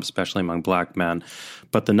Donald Trump, especially among Black men.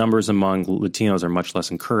 But the numbers among Latinos are much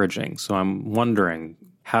less encouraging. So I'm wondering,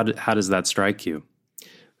 how does that strike you?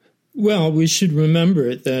 Well, we should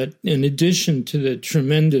remember that in addition to the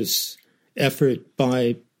tremendous effort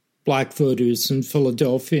by black voters in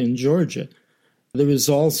Philadelphia and Georgia, there was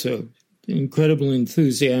also an incredibly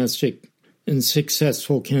enthusiastic and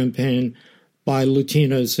successful campaign by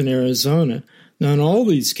Latinos in Arizona. Now, in all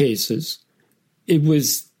these cases, it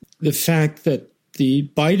was the fact that the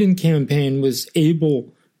Biden campaign was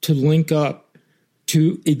able to link up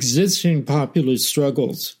to existing popular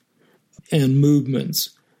struggles and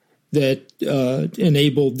movements that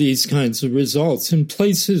enabled these kinds of results in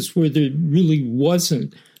places where there really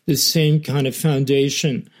wasn't the same kind of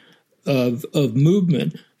foundation of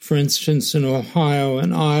movement. For instance, in Ohio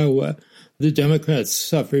and Iowa, the Democrats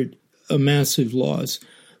suffered a massive loss.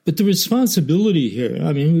 But the responsibility here,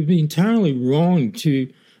 I mean, it would be entirely wrong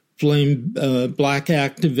to blame black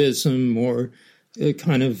activism or a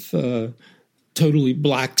kind of totally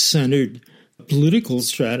black-centered political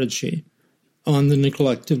strategy on the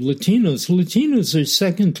neglect of Latinos. Latinos are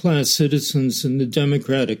second-class citizens in the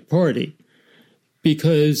Democratic Party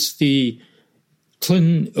because the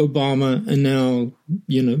Clinton, Obama, and now,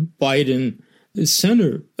 Biden, the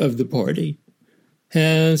center of the party,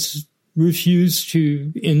 has refused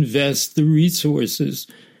to invest the resources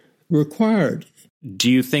required.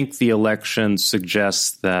 Do you think the election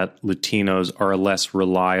suggests that Latinos are a less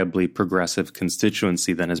reliably progressive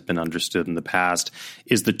constituency than has been understood in the past?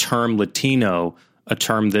 Is the term Latino a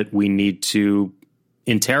term that we need to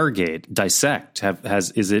interrogate, dissect?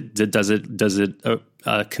 Does it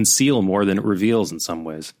conceal more than it reveals in some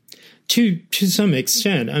ways? To some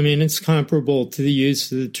extent. I mean, it's comparable to the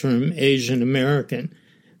use of the term Asian American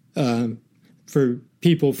for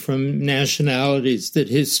people from nationalities that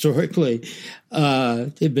historically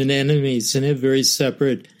have been enemies and have very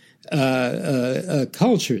separate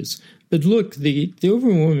cultures. But look, the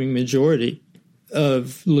overwhelming majority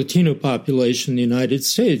of Latino population in the United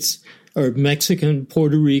States are Mexican,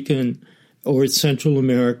 Puerto Rican, or Central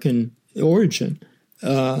American origin.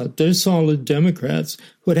 They're solid Democrats.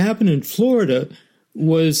 What happened in Florida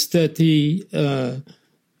was that the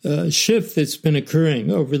shift that's been occurring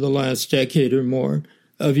over the last decade or more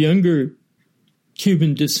of younger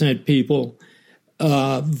Cuban descent people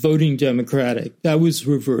voting Democratic, that was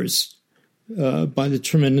reversed by the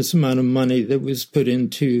tremendous amount of money that was put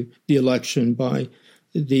into the election by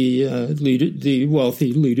the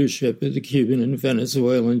wealthy leadership of the Cuban and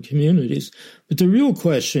Venezuelan communities. But the real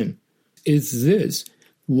question is this: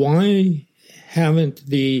 why haven't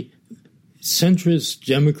the centrist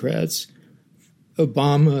Democrats,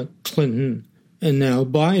 Obama, Clinton, and now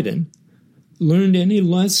Biden, learned any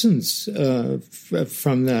lessons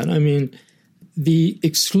from that? I mean, the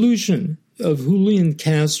exclusion of Julian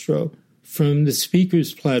Castro from the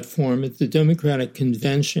speaker's platform at the Democratic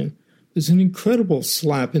convention was an incredible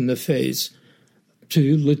slap in the face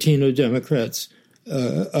to Latino Democrats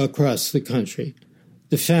across the country.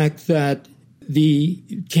 The fact that the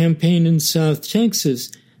campaign in South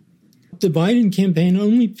Texas, the Biden campaign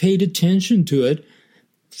only paid attention to it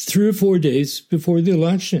 3 or 4 days before the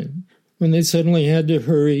election, when they suddenly had to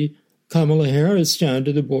hurry Kamala Harris down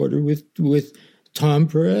to the border with Tom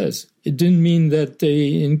Perez. It didn't mean that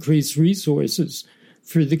they increased resources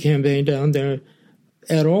for the campaign down there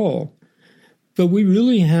at all. But we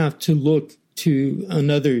really have to look to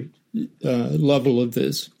another level of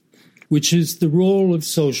this, which is the role of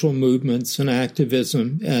social movements and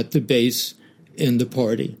activism at the base in the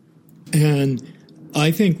party. And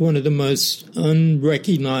I think one of the most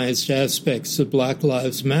unrecognized aspects of Black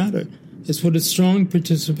Lives Matter is what a strong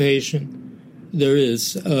participation there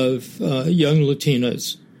is of young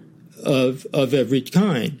Latinos of every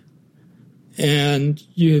kind. And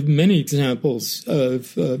you have many examples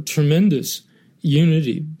of tremendous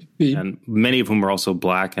unity. And many of whom are also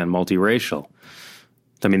Black and multiracial.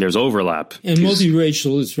 I mean, there's overlap. And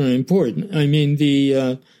multiracial is very important. I mean,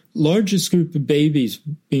 the largest group of babies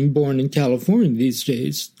being born in California these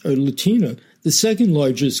days are Latino. The second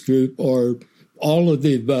largest group are all of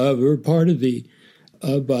the above or part of the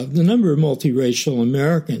above. The number of multiracial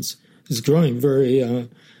Americans is growing very,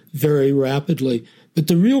 very rapidly. But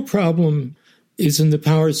the real problem is in the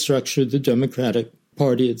power structure of the Democratic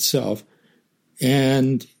Party itself.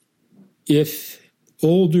 And if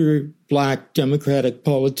older Black Democratic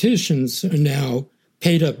politicians are now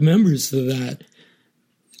paid up members of that,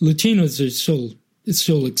 Latinos are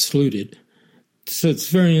still excluded. So it's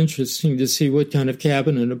very interesting to see what kind of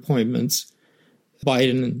cabinet appointments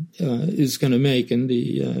Biden is going to make in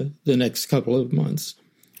the next couple of months.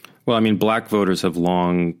 Well, I mean, Black voters have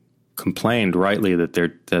long complained, rightly, that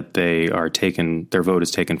their vote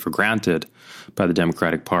is taken for granted by the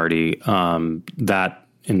Democratic Party. That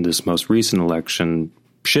in this most recent election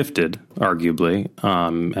shifted, arguably,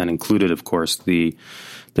 and included, of course, the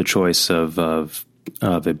choice of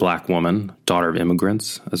a black woman, daughter of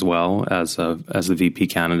immigrants, as well as the VP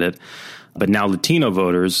candidate. But now Latino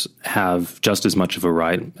voters have just as much of a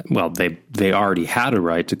right. Well, they already had a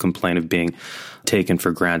right to complain of being taken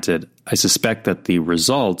for granted. I suspect that the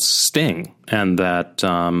results sting, and that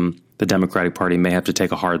the Democratic Party may have to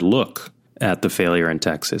take a hard look at the failure in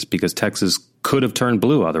Texas, because Texas could have turned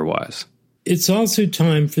blue otherwise. It's also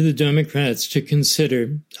time for the Democrats to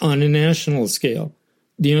consider, on a national scale,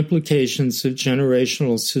 the implications of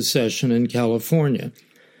generational secession in California,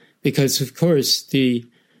 because, of course,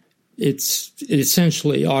 it's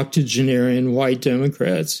essentially octogenarian white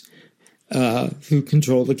Democrats who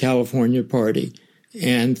control the California Party,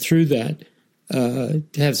 and through that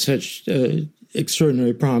have such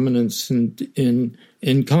extraordinary prominence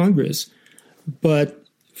in Congress. But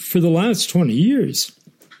for the last 20 years,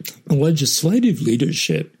 legislative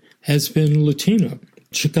leadership has been Latino,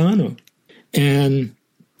 Chicano. And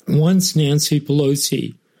once Nancy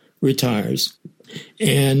Pelosi retires,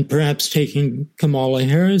 and perhaps taking Kamala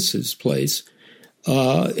Harris's place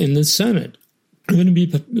in the Senate, are going to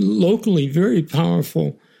be locally very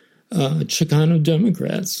powerful Chicano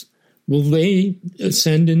Democrats. Will they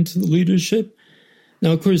ascend into the leadership?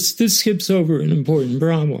 Now, of course, this skips over an important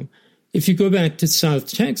problem. If you go back to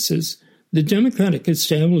South Texas, the Democratic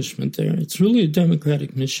establishment there, it's really a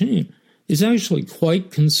Democratic machine, is actually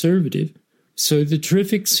quite conservative. So the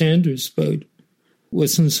terrific Sanders vote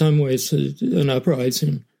was in some ways an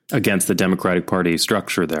uprising. Against the Democratic Party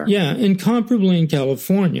structure there. Yeah, and comparably in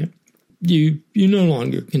California, you no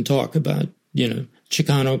longer can talk about,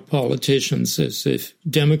 Chicano politicians as if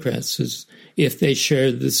Democrats, as if they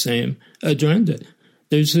share the same agenda.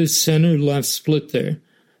 There's a center-left split there.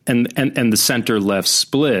 And the center-left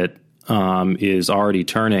split is already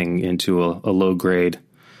turning into a low-grade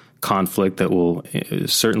conflict that will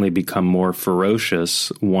certainly become more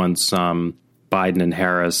ferocious once Biden and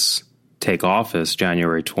Harris take office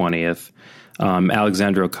January 20th.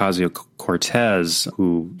 Alexandria Ocasio-Cortez,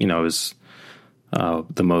 who is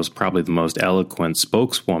probably the most eloquent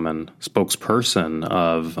spokesperson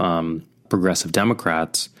of progressive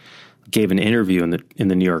Democrats, gave an interview in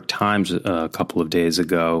the New York Times a couple of days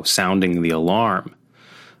ago, sounding the alarm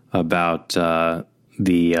about the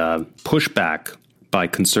pushback by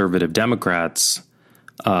conservative Democrats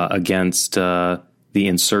against the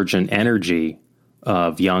insurgent energy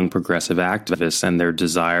of young progressive activists and their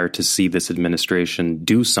desire to see this administration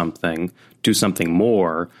do something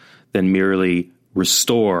more than merely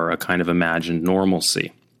restore a kind of imagined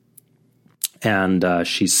normalcy. And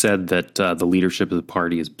she said that the leadership of the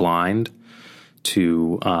party is blind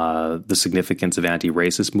to the significance of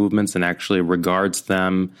anti-racist movements and actually regards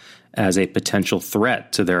them as a potential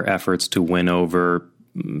threat to their efforts to win over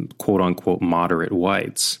quote-unquote moderate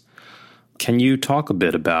whites. Can you talk a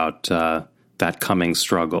bit about that coming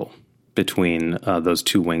struggle between those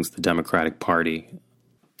two wings of the Democratic Party?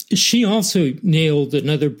 She also nailed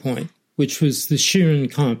another point, which was the sheer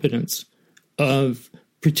incompetence of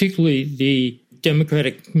particularly the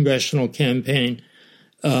Democratic Congressional Campaign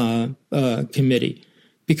Committee,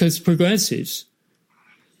 because progressives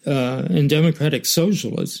and Democratic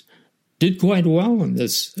socialists did quite well in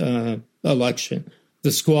this election.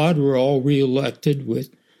 The squad were all reelected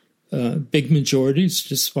with big majorities,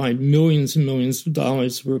 despite millions and millions of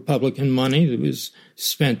dollars of Republican money that was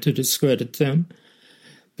spent to discredit them.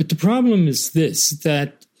 But the problem is this,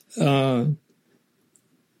 that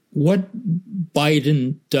what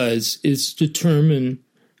Biden does is determined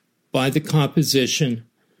by the composition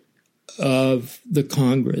of the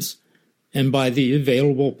Congress and by the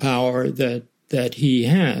available power that he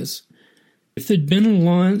has. If there'd been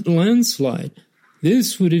a landslide,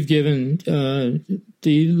 this would have given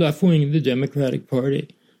the left wing of the Democratic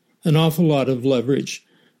Party an awful lot of leverage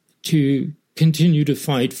to continue to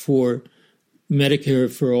fight for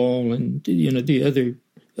Medicare for all and the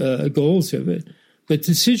other goals of it. But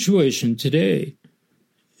the situation today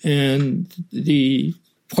and the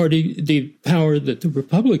power that the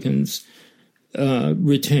Republicans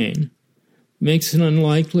retain makes it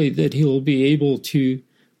unlikely that he'll be able to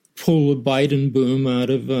pull a Biden boom out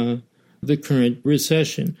of the current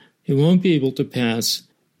recession. He won't be able to pass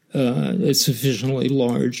a sufficiently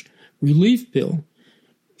large relief bill.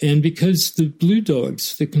 And because the Blue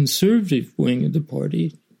Dogs, the conservative wing of the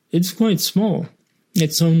party, it's quite small.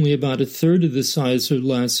 It's only about a third of the size or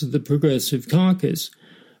less of the Progressive Caucus.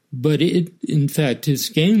 But it, in fact, has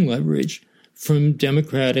gained leverage from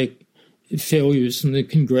Democratic failures in the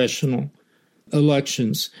congressional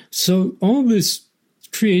elections. So all this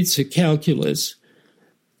creates a calculus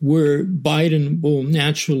where Biden will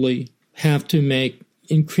naturally have to make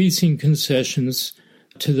increasing concessions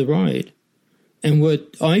to the right. And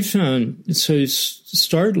what I found so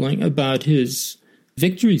startling about his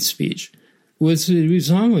victory speech was that it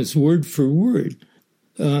was almost word for word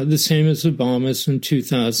the same as Obama's in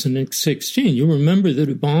 2016. You remember that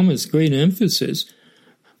Obama's great emphasis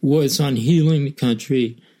was on healing the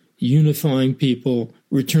country, unifying people,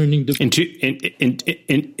 returning to... In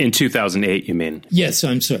 2008, you mean? Yes,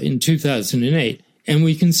 I'm sorry, in 2008. And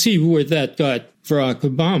we can see where that got Barack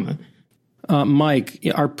Obama. Mike,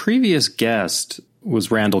 our previous guest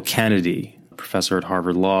was Randall Kennedy, professor at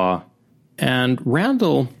Harvard Law. And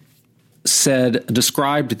Randall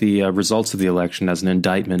described the results of the election as an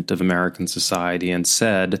indictment of American society and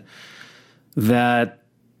said that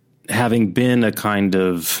having been a kind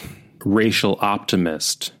of racial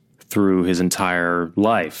optimist through his entire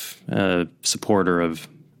life, a supporter of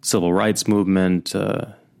civil rights movement,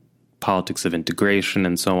 politics of integration,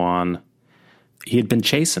 and so on, he had been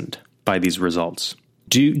chastened by these results.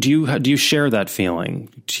 Do you share that feeling?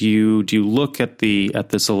 Do you look at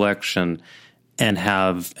this election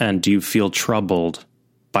and do you feel troubled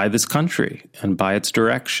by this country and by its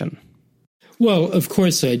direction? Well, of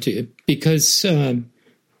course I do, because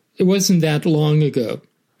it wasn't that long ago,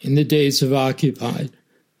 in the days of Occupy,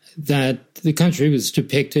 that the country was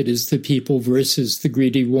depicted as the people versus the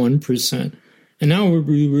greedy 1%. And now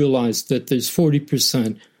we realize that there's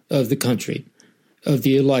 40% of the country, of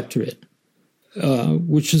the electorate,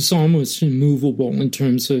 which is almost immovable in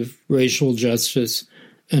terms of racial justice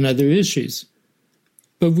and other issues.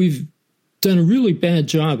 But we've done a really bad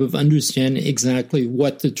job of understanding exactly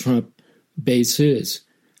what the Trump base is.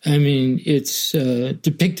 I mean, it's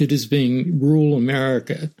depicted as being rural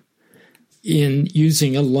America in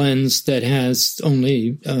using a lens that has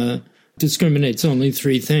only discriminates only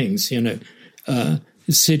three things,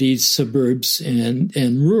 cities, suburbs,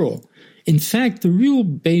 and rural. In fact, the real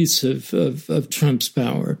base of Trump's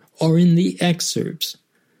power are in the exurbs.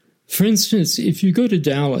 For instance, if you go to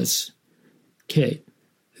Dallas,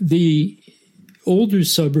 the older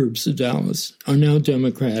suburbs of Dallas are now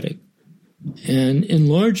Democratic, and in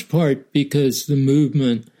large part because the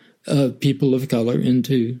movement of people of color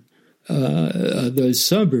into those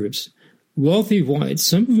suburbs, wealthy whites,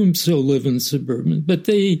 some of them still live in suburban, but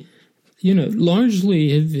they,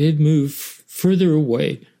 largely have moved further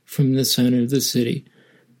away from the center of the city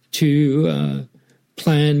to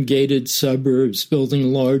planned gated suburbs,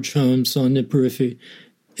 building large homes on the periphery.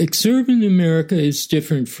 Exurban America is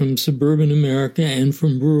different from suburban America and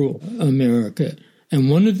from rural America. And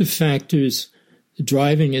one of the factors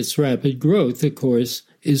driving its rapid growth, of course,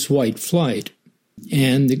 is white flight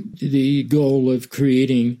and the goal of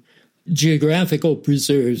creating geographical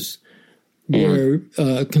preserves where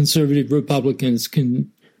conservative Republicans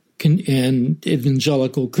can and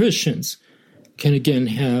evangelical Christians can again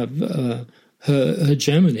have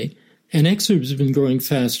hegemony. And exurbs have been growing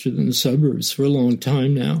faster than the suburbs for a long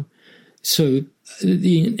time now. So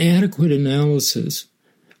the inadequate analysis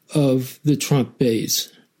of the Trump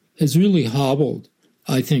base has really hobbled,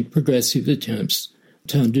 I think, progressive attempts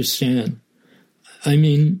to understand. I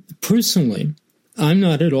mean, personally, I'm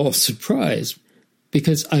not at all surprised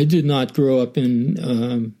because I did not grow up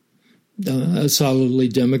in a solidly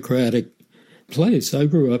Democratic place. I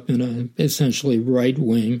grew up in a essentially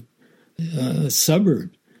right-wing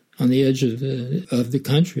suburb on the edge of the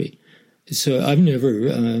country. So I've never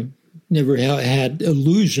had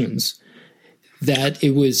illusions that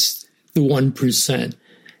it was the 1%.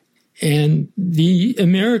 And the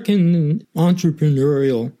American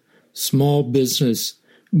entrepreneurial small business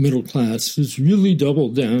middle class has really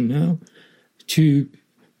doubled down now to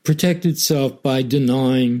protect itself by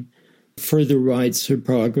denying further rights or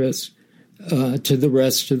progress to the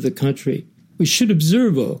rest of the country. We should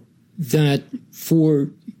observe, though, that for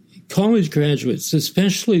college graduates,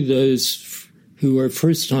 especially those who are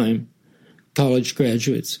first-time college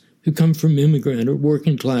graduates, who come from immigrant or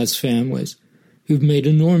working-class families, who've made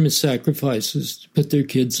enormous sacrifices to put their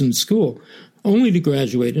kids in school, only to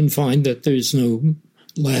graduate and find that there's no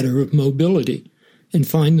ladder of mobility and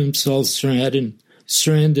find themselves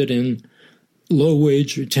stranded in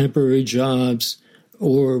low-wage or temporary jobs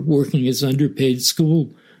or working as underpaid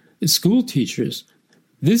school teachers.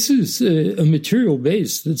 This is a material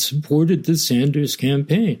base that supported the Sanders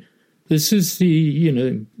campaign. This is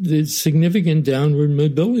the significant downward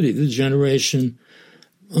mobility of the generation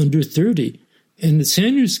under 30. And the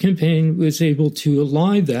Sanders campaign was able to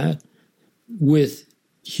ally that with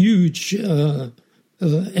huge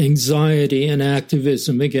anxiety and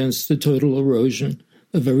activism against the total erosion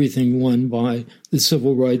of everything won by the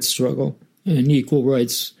civil rights struggle and equal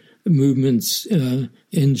rights movements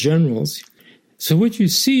in general. So what you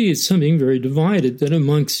see is something very divided, that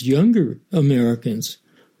amongst younger Americans,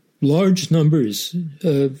 large numbers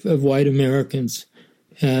of white Americans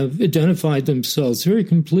have identified themselves very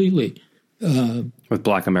completely with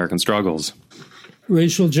Black American struggles,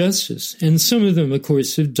 racial justice. And some of them, of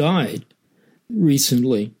course, have died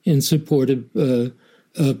recently in support of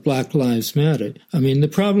Black Lives Matter. I mean, the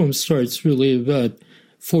problem starts really about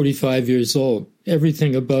 45 years old.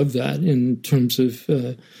 Everything above that in terms of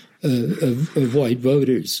white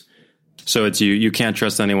voters. So it's you can't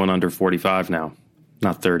trust anyone under 45 now,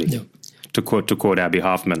 not 30. No. To quote Abby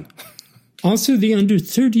Hoffman. Also, the under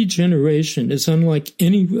 30 generation is unlike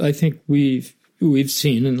any I think we've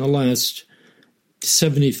seen in the last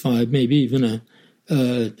 75, maybe even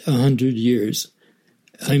 100 years.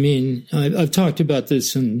 I mean, I've talked about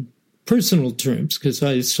this in personal terms because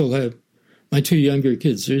I still have my two younger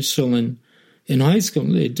kids are still in high school.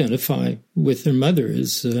 They identify with their mother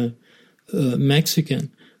as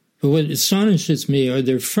Mexican. But what astonishes me are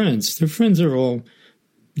their friends. Their friends are all,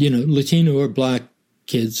 Latino or Black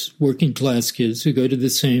kids, working class kids who go to the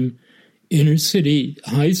same inner city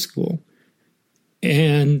high school.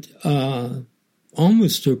 And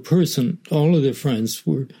almost to a person, all of their friends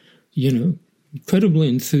were, incredibly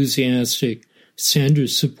enthusiastic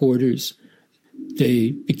Sanders supporters.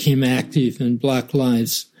 They became active in Black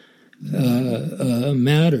Lives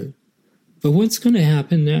Matter. But what's going to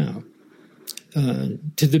happen now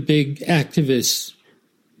to the big activist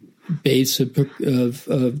base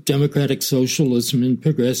of democratic socialism and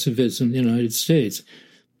progressivism in the United States?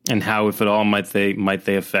 And how, if at all, might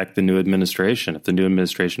they affect the new administration? If the new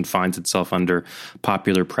administration finds itself under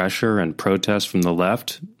popular pressure and protest from the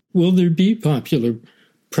left? Will there be popular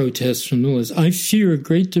protests from the left? I fear a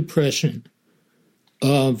Great Depression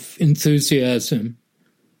of enthusiasm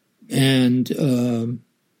and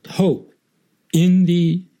hope in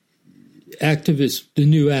the new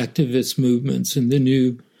activist movements and the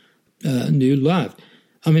new left.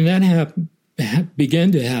 I mean, that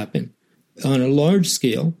began to happen on a large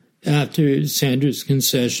scale after Sanders'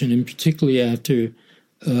 concession, and particularly after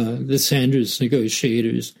the Sanders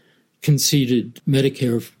negotiators conceded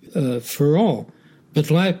Medicare for all. But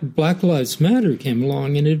Black Lives Matter came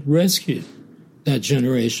along and it rescued that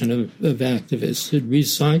generation of activists. It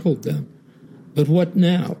recycled them. But what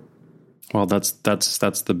now? Well, that's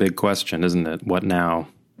the big question, isn't it? What now?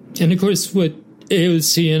 And of course, what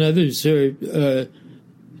AOC and others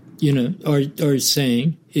are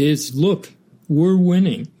saying is, look, we're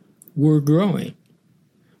winning, we're growing,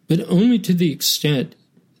 but only to the extent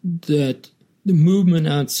that the movement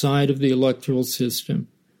outside of the electoral system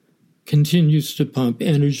continues to pump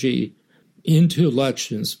energy into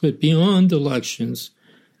elections, but beyond elections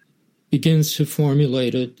begins to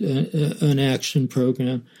formulate an action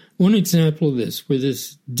program. One example of this, where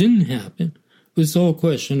this didn't happen, was the whole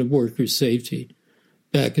question of worker safety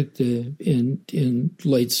back in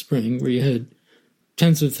late spring, where you had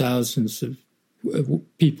tens of thousands of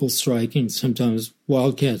people striking, sometimes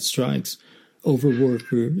wildcat strikes, over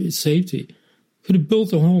worker safety. Could have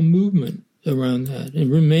built a whole movement around that,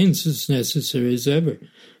 and remains as necessary as ever,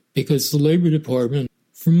 because the Labor Department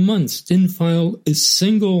for months didn't file a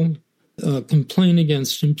single complaint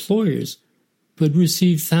against employers, but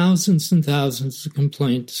received thousands and thousands of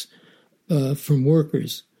complaints from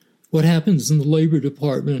workers. What happens in the Labor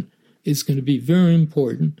Department is going to be very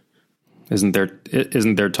important. Isn't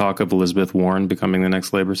there talk of Elizabeth Warren becoming the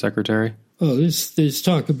next Labor Secretary? Oh, there's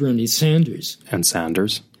talk of Bernie Sanders. And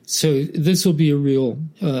Sanders. So this will be a real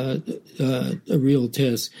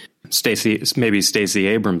test. Maybe Stacey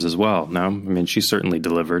Abrams as well. No, I mean, she certainly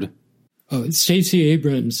delivered. Oh, Stacey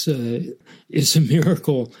Abrams is a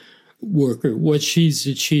miracle worker. What she's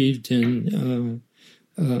achieved in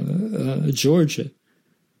Georgia,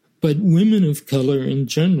 but women of color in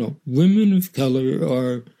general. Women of color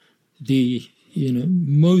are the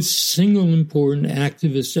most single important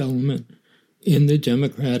activist element in the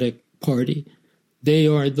Democratic Party. They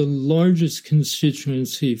are the largest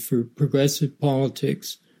constituency for progressive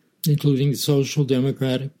politics, including social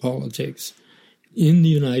democratic politics, in the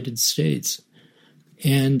United States.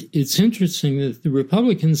 And it's interesting that the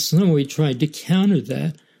Republicans in some way tried to counter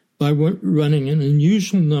that by running an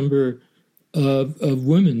unusual number of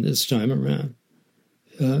women this time around.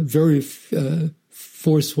 Very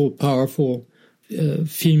forceful, powerful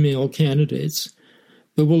female candidates.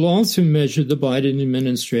 But we'll also measure the Biden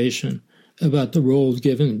administration about the role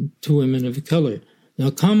given to women of color. Now,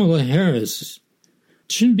 Kamala Harris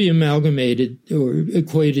shouldn't be amalgamated or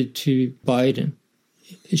equated to Biden.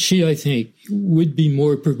 She, I think, would be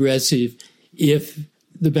more progressive if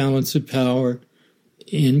the balance of power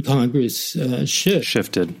in Congress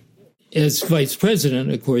shifted. As vice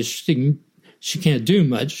president, of course, she can't do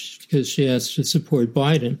much because she has to support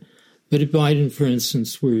Biden. But if Biden, for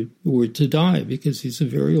instance, were to die because he's a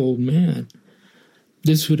very old man,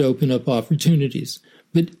 this would open up opportunities.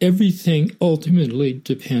 But everything ultimately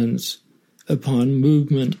depends upon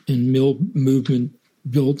movement and movement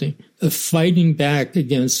building, of fighting back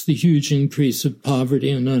against the huge increase of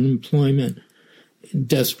poverty and unemployment,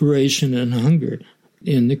 desperation and hunger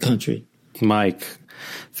in the country. Mike,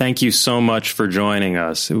 thank you so much for joining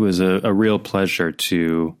us. It was a real pleasure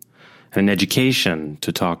an education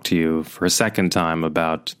to talk to you for a second time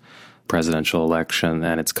about presidential election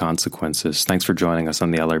and its consequences. Thanks for joining us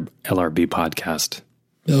on the LRB podcast.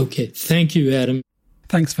 Okay. Thank you, Adam.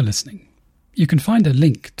 Thanks for listening. You can find a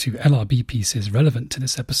link to LRB pieces relevant to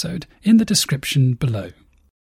this episode in the description below.